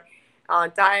or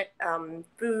diet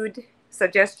food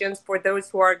suggestions for those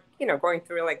who are going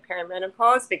through like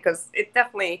perimenopause, because it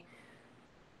definitely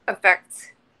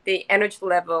affects the energy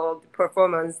level, the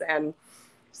performance, and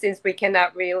since we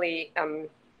cannot really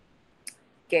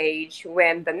gauge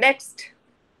when the next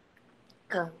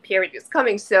period is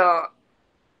coming, so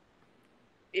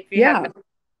if you have,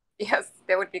 yes,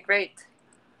 that would be great.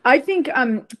 I think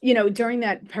during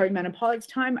that perimenopause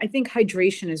time, I think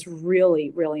hydration is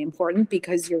really, really important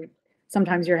because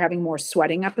sometimes you're having more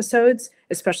sweating episodes,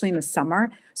 especially in the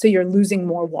summer. So you're losing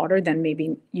more water than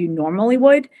maybe you normally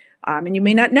would. And you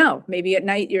may not know. Maybe at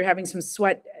night you're having some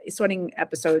sweating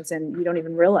episodes and you don't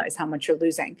even realize how much you're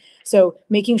losing. So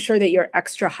making sure that you're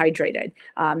extra hydrated.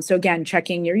 So again,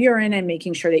 checking your urine and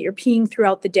making sure that you're peeing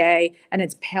throughout the day and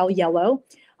it's pale yellow.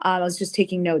 I was just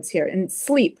taking notes here. And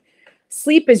sleep.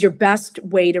 Sleep is your best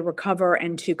way to recover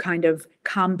and to kind of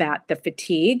combat the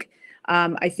fatigue.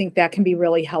 I think that can be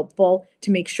really helpful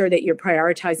to make sure that you're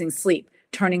prioritizing sleep,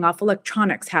 turning off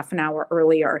electronics half an hour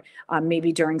earlier,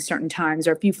 maybe during certain times,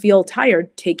 or if you feel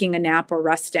tired, taking a nap or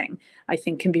resting. I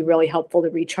think can be really helpful to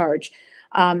recharge.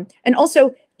 And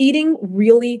also eating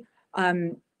really,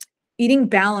 eating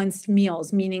balanced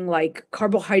meals, meaning like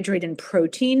carbohydrate and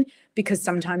protein, because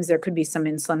sometimes there could be some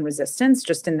insulin resistance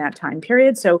just in that time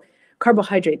period. So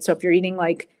carbohydrate. So if you're eating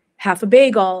like half a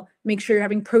bagel, make sure you're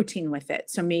having protein with it.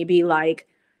 So maybe like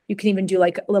you can even do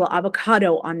like a little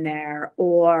avocado on there,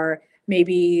 or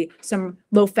maybe some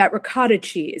low-fat ricotta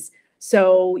cheese.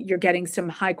 So you're getting some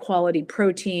high quality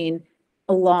protein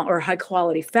along, or high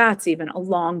quality fats even,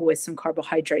 along with some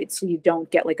carbohydrates, so you don't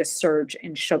get like a surge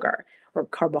in sugar or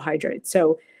carbohydrates.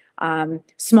 So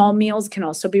small meals can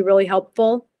also be really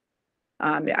helpful.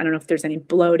 I don't know if there's any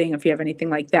bloating, if you have anything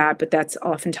like that, but that's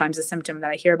oftentimes a symptom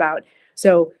that I hear about.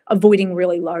 So avoiding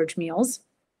really large meals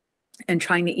and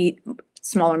trying to eat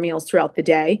smaller meals throughout the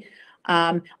day.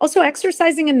 Also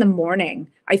exercising in the morning,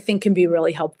 I think, can be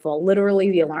really helpful.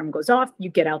 Literally, the alarm goes off, you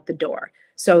get out the door.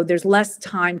 So there's less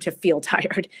time to feel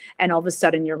tired, and all of a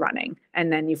sudden you're running,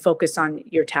 and then you focus on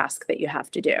your task that you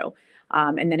have to do.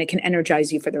 And then it can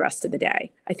energize you for the rest of the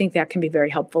day. I think that can be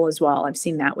very helpful as well. I've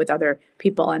seen that with other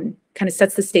people, and kind of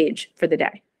sets the stage for the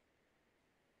day.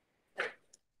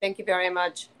 Thank you very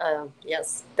much.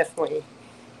 Yes, definitely.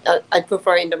 I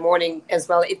prefer in the morning as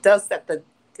well. It does set the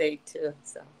day too.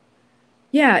 So.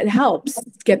 Yeah, it helps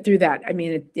get through that. I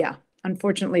mean, yeah,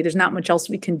 unfortunately, there's not much else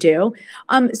we can do.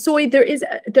 Soy, there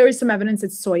is some evidence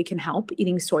that soy can help,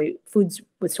 eating soy foods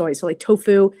with soy. So like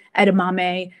tofu,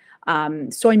 edamame,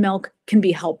 soy milk can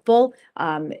be helpful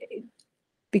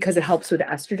because it helps with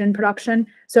estrogen production.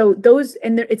 So those,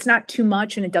 and it's not too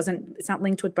much, and it's not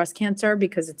linked with breast cancer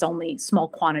because it's only small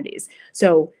quantities.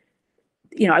 So,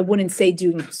 you know, I wouldn't say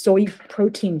doing soy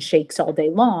protein shakes all day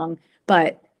long,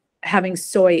 but having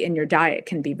soy in your diet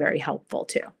can be very helpful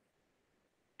too.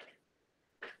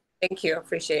 Thank you.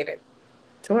 Appreciate it.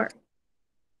 Sure.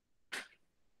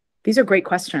 These are great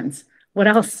questions. What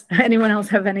else? Anyone else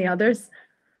have any others?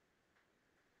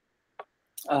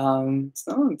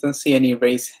 So I don't see any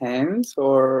raised hands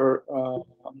or,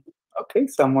 okay,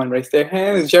 someone raised their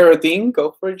hand. Geraldine,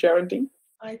 go for it, Geraldine.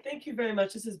 I thank you very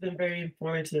much. This has been very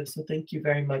informative. So thank you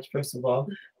very much, first of all.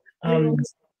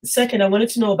 Second, I wanted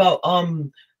to know about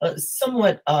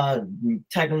somewhat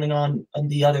tagging on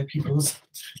the other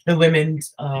the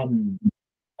women's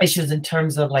issues in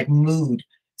terms of like mood.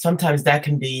 Sometimes that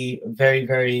can be very,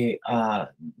 very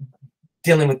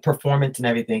dealing with performance and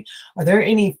everything. Are there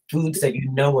any foods that you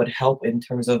know would help in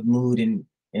terms of mood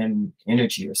and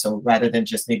energy or so, rather than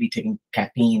just maybe taking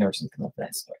caffeine or something like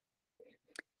that sort?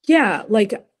 Yeah,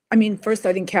 like, I mean, first,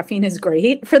 I think caffeine is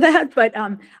great for that, but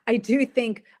I do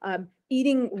think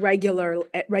eating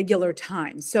at regular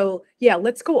times. So yeah,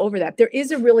 let's go over that. There is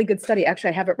a really good study.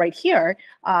 Actually, I have it right here.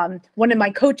 One of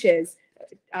my coaches,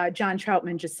 John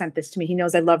Troutman, just sent this to me. He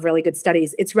knows I love really good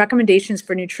studies. It's recommendations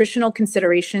for nutritional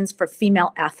considerations for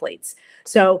female athletes.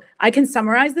 So I can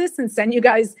summarize this and send you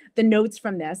guys the notes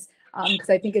from this, because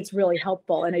I think it's really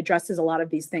helpful and addresses a lot of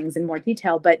these things in more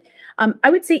detail. But I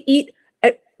would say eat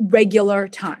at regular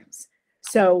times.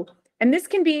 So, and this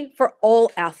can be for all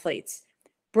athletes.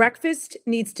 Breakfast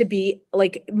needs to be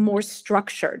like more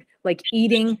structured, like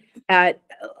eating at,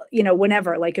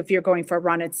 whenever, like if you're going for a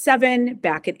run at 7,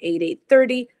 back at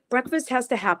 8:30, breakfast has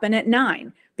to happen at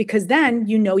 9, because then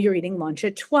you're eating lunch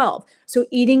at 12. So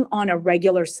eating on a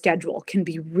regular schedule can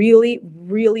be really,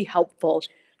 really helpful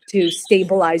to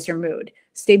stabilize your mood,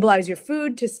 stabilize your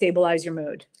food to stabilize your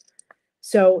mood.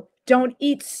 So don't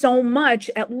eat so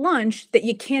much at lunch that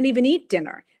you can't even eat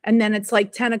dinner. And then it's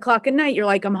like 10 o'clock at night, you're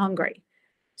like, I'm hungry.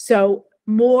 So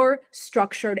more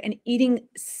structured and eating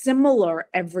similar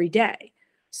every day.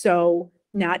 So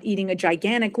not eating a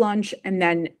gigantic lunch and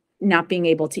then not being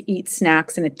able to eat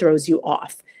snacks, and it throws you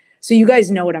off. So you guys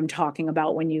know what I'm talking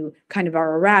about when you kind of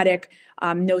are erratic.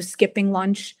 No skipping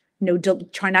lunch.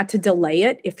 Try not to delay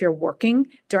it if you're working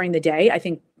during the day. I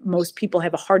think most people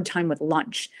have a hard time with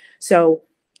lunch. So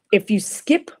if you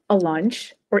skip a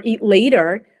lunch or eat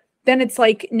later, then it's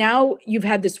like now you've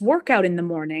had this workout in the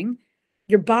morning.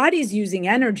 Your body's using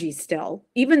energy still,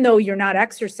 even though you're not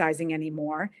exercising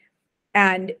anymore.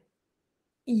 And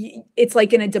it's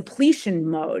like in a depletion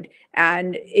mode,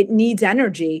 and it needs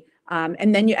energy.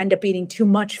 And then you end up eating too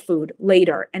much food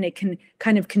later, and it can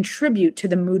kind of contribute to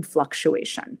the mood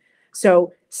fluctuation.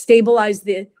 So stabilize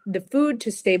the food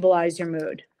to stabilize your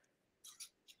mood.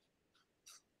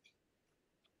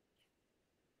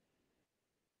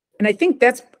 And I think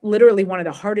that's literally one of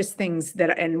the hardest things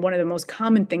and one of the most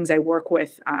common things I work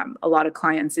with a lot of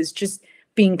clients is just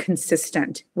being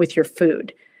consistent with your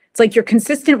food. It's like you're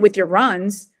consistent with your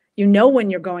runs, when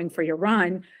you're going for your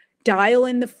run, dial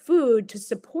in the food to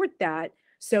support that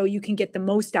so you can get the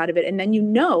most out of it. And then, you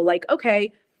know, like,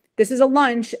 okay, this is a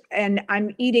lunch and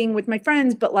I'm eating with my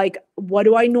friends, but like, what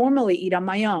do I normally eat on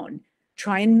my own?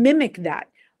 Try and mimic that.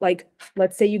 Like,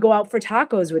 let's say you go out for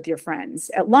tacos with your friends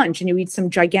at lunch and you eat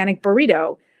some gigantic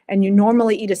burrito, and you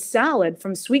normally eat a salad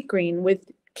from Sweetgreen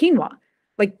with quinoa.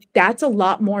 Like, that's a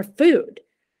lot more food.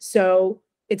 So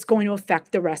it's going to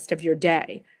affect the rest of your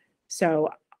day. So,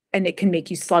 and it can make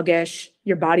you sluggish.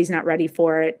 Your body's not ready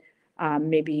for it.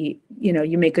 Maybe, you know,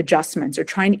 you make adjustments or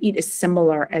try and eat as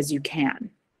similar as you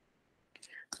can.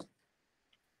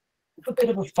 A bit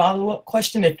of a follow-up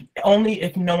question, if only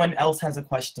if no one else has a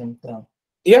question, though.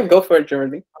 Yeah, go for it,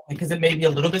 Jordy. Because it may be a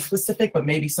little bit specific, but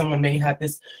maybe someone may have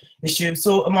this issue.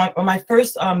 So on my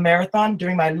first marathon,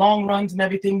 during my long runs and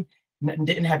everything,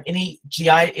 didn't have any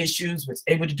GI issues, was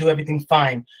able to do everything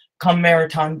fine. Come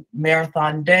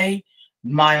marathon day,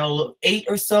 mile 8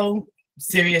 or so,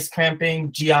 serious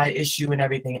cramping, GI issue and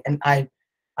everything. And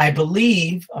I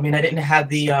believe, I mean, I didn't have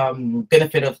the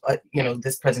benefit of, you know,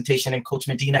 this presentation and Coach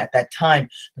Medina at that time,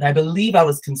 but I believe I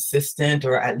was consistent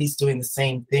or at least doing the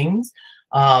same things.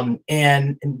 And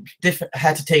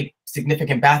had to take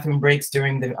significant bathroom breaks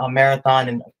during the marathon,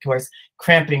 and of course,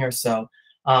 cramping or so.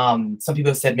 Some people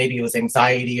have said maybe it was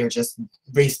anxiety or just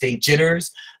race day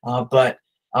jitters, but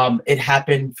it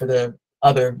happened for the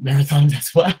other marathons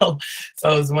as well. So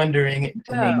I was wondering,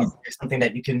 maybe there's something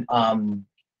that you can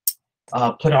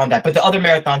put on that. But the other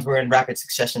marathons were in rapid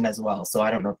succession as well, so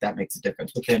I don't know if that makes a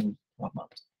difference within 12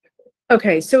 months.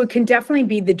 Okay, so it can definitely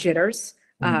be the jitters.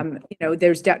 You know,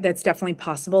 that's definitely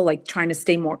possible, like trying to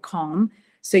stay more calm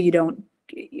so you don't,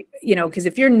 you know, because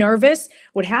if you're nervous,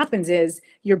 what happens is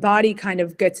your body kind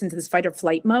of gets into this fight or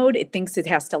flight mode. It thinks it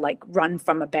has to like run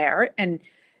from a bear. And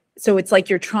so it's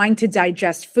like you're trying to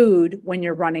digest food when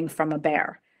you're running from a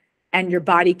bear, and your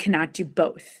body cannot do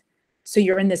both. So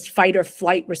you're in this fight or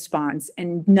flight response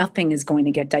and nothing is going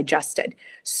to get digested.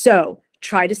 So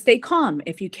try to stay calm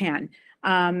if you can.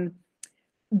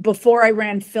 Before I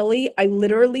ran Philly, I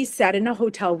literally sat in a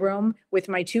hotel room with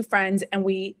my 2 friends and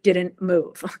we didn't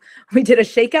move. We did a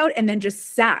shakeout and then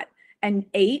just sat and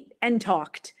ate and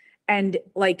talked and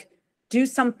like do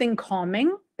something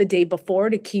calming the day before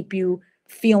to keep you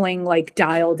feeling like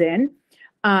dialed in.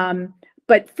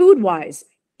 But food wise,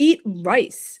 eat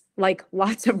rice, like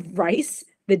lots of rice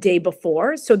the day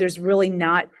before. So there's really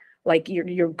not like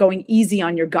you're going easy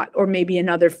on your gut, or maybe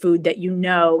another food that you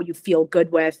know you feel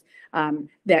good with.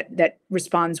 That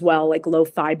responds well, like low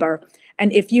fiber.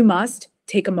 And if you must,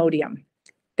 take Imodium.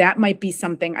 That might be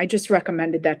something. I just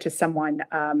recommended that to someone,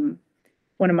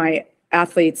 one of my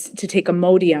athletes, to take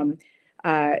Imodium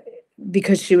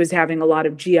because she was having a lot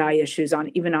of GI issues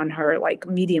even on her like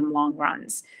medium long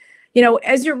runs. You know,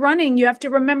 as you're running, you have to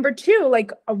remember too,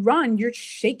 like a run, you're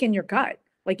shaking your gut.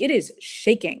 Like it is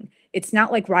shaking. It's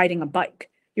not like riding a bike.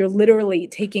 You're literally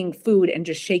taking food and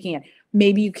just shaking it.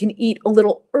 Maybe you can eat a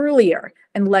little earlier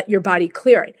and let your body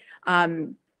clear it.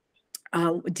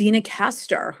 Dina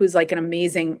Castor, who's like an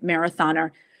amazing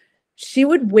marathoner, she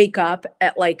would wake up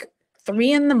at like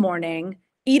 3 a.m,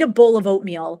 eat a bowl of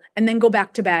oatmeal, and then go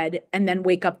back to bed, and then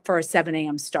wake up for a 7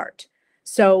 a.m. start.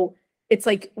 So it's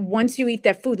like once you eat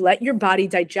that food, let your body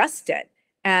digest it.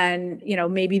 And, you know,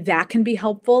 maybe that can be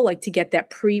helpful, like to get that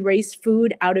pre-race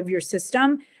food out of your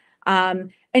system,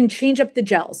 and change up the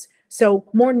gels. So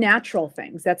more natural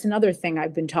things. That's another thing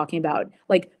I've been talking about.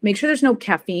 Like make sure there's no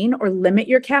caffeine, or limit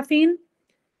your caffeine.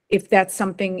 If that's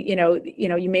something, you know,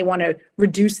 you may want to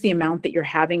reduce the amount that you're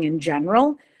having in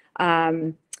general.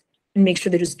 And make sure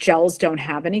that just gels don't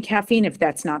have any caffeine if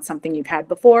that's not something you've had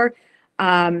before.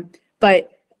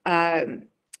 But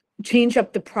change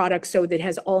up the product so that it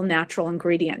has all natural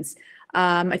ingredients.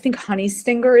 I think honey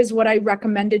stinger is what I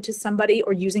recommended to somebody,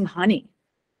 or using honey,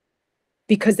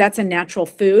 because that's a natural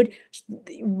food.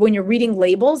 When you're reading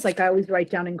labels, like I always write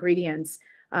down ingredients,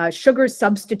 sugar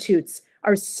substitutes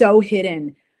are so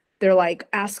hidden. They're like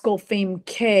ascorbate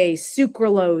K,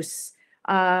 sucralose.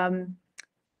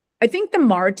 I think the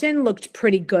Martin looked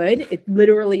pretty good. It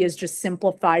literally is just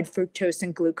simplified fructose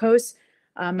and glucose.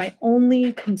 My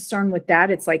only concern with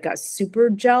that, it's like a super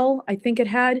gel, I think it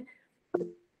had.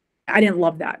 I didn't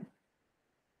love that.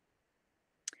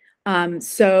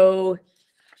 So,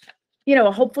 you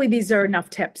know, hopefully these are enough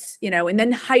tips, you know, and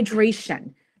then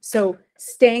hydration. So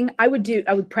I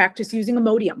would practice using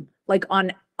Imodium, like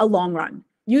on a long run.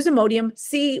 Use Imodium,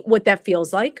 see what that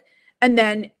feels like, and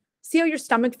then see how your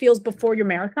stomach feels before your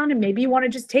marathon, and maybe you want to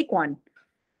just take one.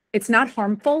 It's not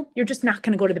harmful. You're just not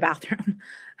going to go to the bathroom.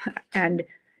 And,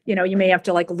 you know, you may have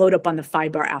to like load up on the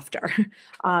fiber after,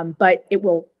 but it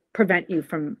will prevent you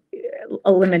from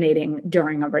eliminating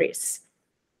during a race.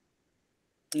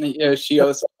 Yeah, she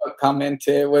also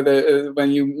commented whether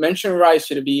when you mention rice,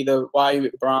 should it be either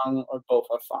white, brown, or both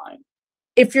are fine.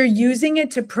 If you're using it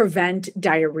to prevent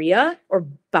diarrhea or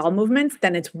bowel movements,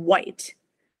 then it's white.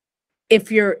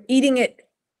 If you're eating it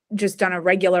just on a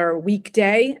regular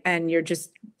weekday and you're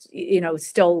just,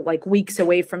 still like weeks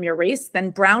away from your race,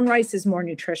 then brown rice is more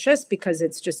nutritious because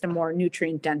it's just a more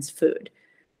nutrient dense food.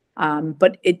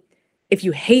 But if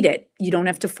you hate it, you don't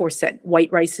have to force it. White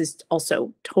rice is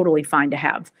also totally fine to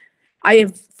have. I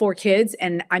have 4 kids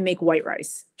and I make white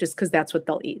rice just because that's what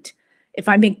they'll eat. If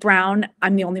I make brown,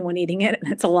 I'm the only one eating it,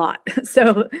 and it's a lot.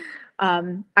 So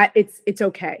it's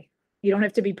okay. You don't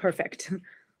have to be perfect.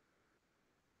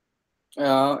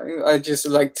 I just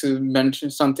like to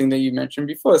mention something that you mentioned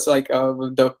before. It's like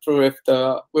with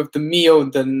the meal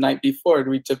the night before,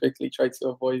 we typically try to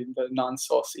avoid the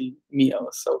non-saucy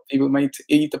meals. So people might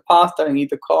eat the pasta and eat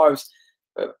the carbs,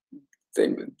 but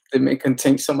they may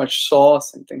contain so much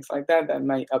sauce and things like that that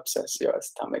might upset your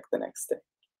stomach the next day.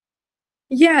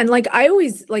 Yeah, and like I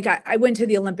always I went to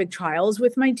the Olympic trials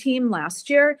with my team last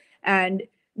year, and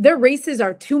their races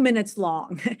are 2 minutes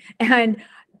long, and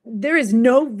there is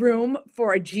no room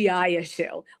for a GI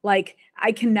issue. Like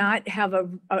I cannot have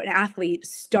an athlete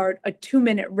start a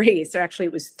 2-minute race, or actually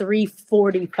it was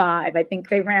 3:45, I think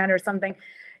they ran or something.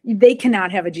 They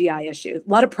cannot have a GI issue. A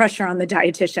lot of pressure on the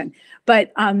dietitian.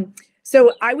 But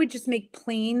so I would just make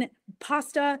plain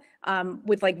pasta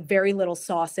with like very little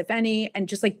sauce, if any, and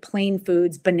just like plain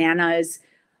foods, bananas,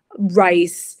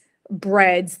 rice,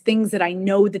 breads, things that I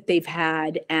know that they've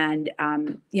had, and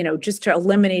just to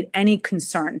eliminate any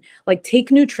concern. Like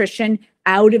take nutrition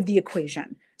out of the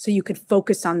equation so you could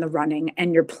focus on the running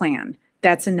and your plan.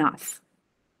 That's enough.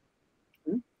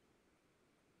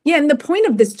 Yeah, and the point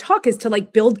of this talk is to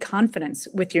like build confidence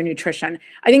with your nutrition.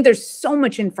 I think there's so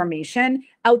much information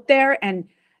out there, and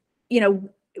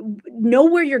know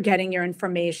where you're getting your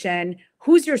information.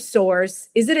 Who's your source?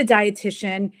 Is it a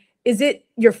dietitian? Is it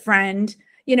your friend?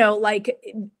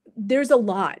 There's a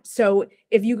lot. So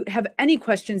if you have any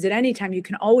questions at any time, you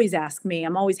can always ask me.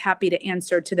 I'm always happy to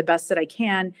answer to the best that I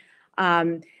can.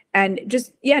 And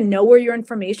just, know where your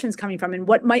information is coming from, and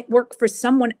what might work for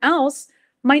someone else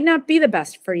might not be the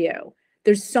best for you.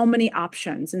 There's so many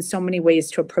options and so many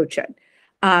ways to approach it.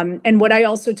 And what I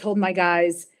also told my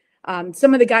guys,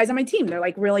 some of the guys on my team, they're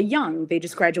like really young. They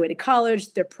just graduated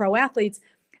college. They're pro athletes.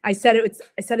 I said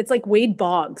it's like Wade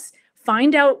Boggs.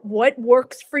 Find out what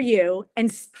works for you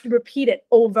and repeat it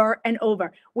over and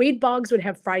over. Wade Boggs would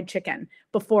have fried chicken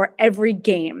before every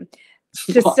game.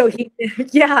 Just so he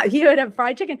would have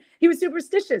fried chicken. He was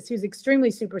superstitious. He was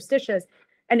extremely superstitious.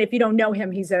 And if you don't know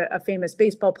him, he's a famous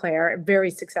baseball player, a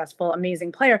very successful,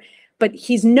 amazing player. But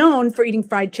he's known for eating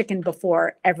fried chicken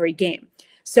before every game.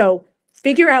 So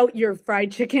figure out your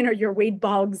fried chicken or your Wade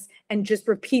Boggs and just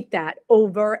repeat that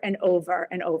over and over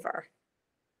and over.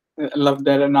 I love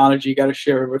that analogy. You got to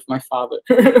share it with my father.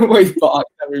 Wade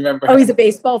Boggs, I remember. Oh, he's a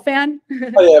baseball fan? Oh,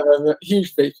 yeah, I'm a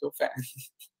huge baseball fan.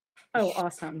 Oh,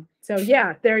 awesome. So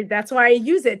yeah, that's why I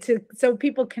use it so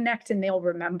people connect and they'll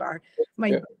remember.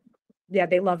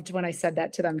 They loved when I said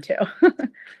that to them too.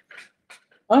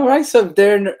 All right, so if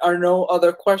there are no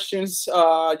other questions,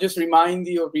 just remind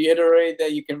you or reiterate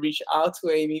that you can reach out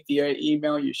to Amy via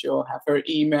email. You should have her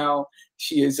email.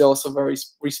 She is also very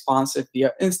responsive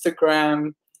via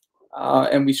Instagram,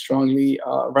 and we strongly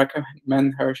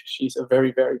recommend her. She's a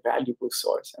very, very valuable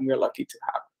source, and we're lucky to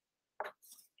have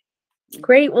her.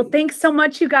 Great. Well, thanks so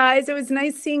much, you guys. It was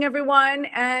nice seeing everyone,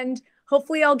 and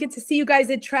hopefully I'll get to see you guys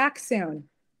at track soon.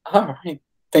 All right.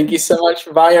 Thank you so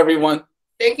much. Bye, everyone.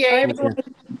 Thank you. Bye, everyone.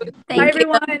 Bye,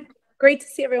 everyone. Great to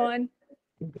see everyone.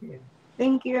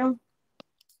 Thank you.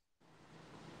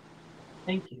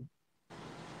 Thank you.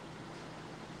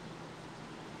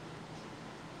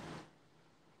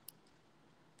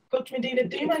 Coach Medina,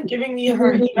 do you mind giving me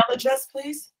her email address,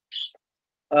 please?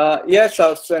 Yes,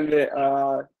 I'll send it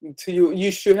to you.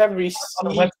 You should have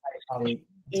received.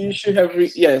 You should have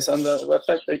yes, on the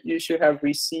website, but you should have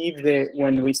received it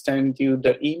when we send you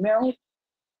the email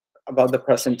about the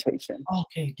presentation.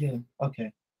 Okay, good.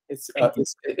 Okay.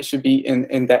 It should be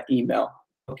in that email.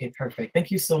 Okay, perfect.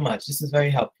 Thank you so much. This is very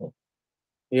helpful.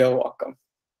 You're welcome.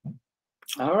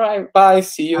 All right. Bye.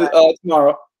 See you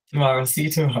tomorrow. See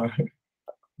you tomorrow.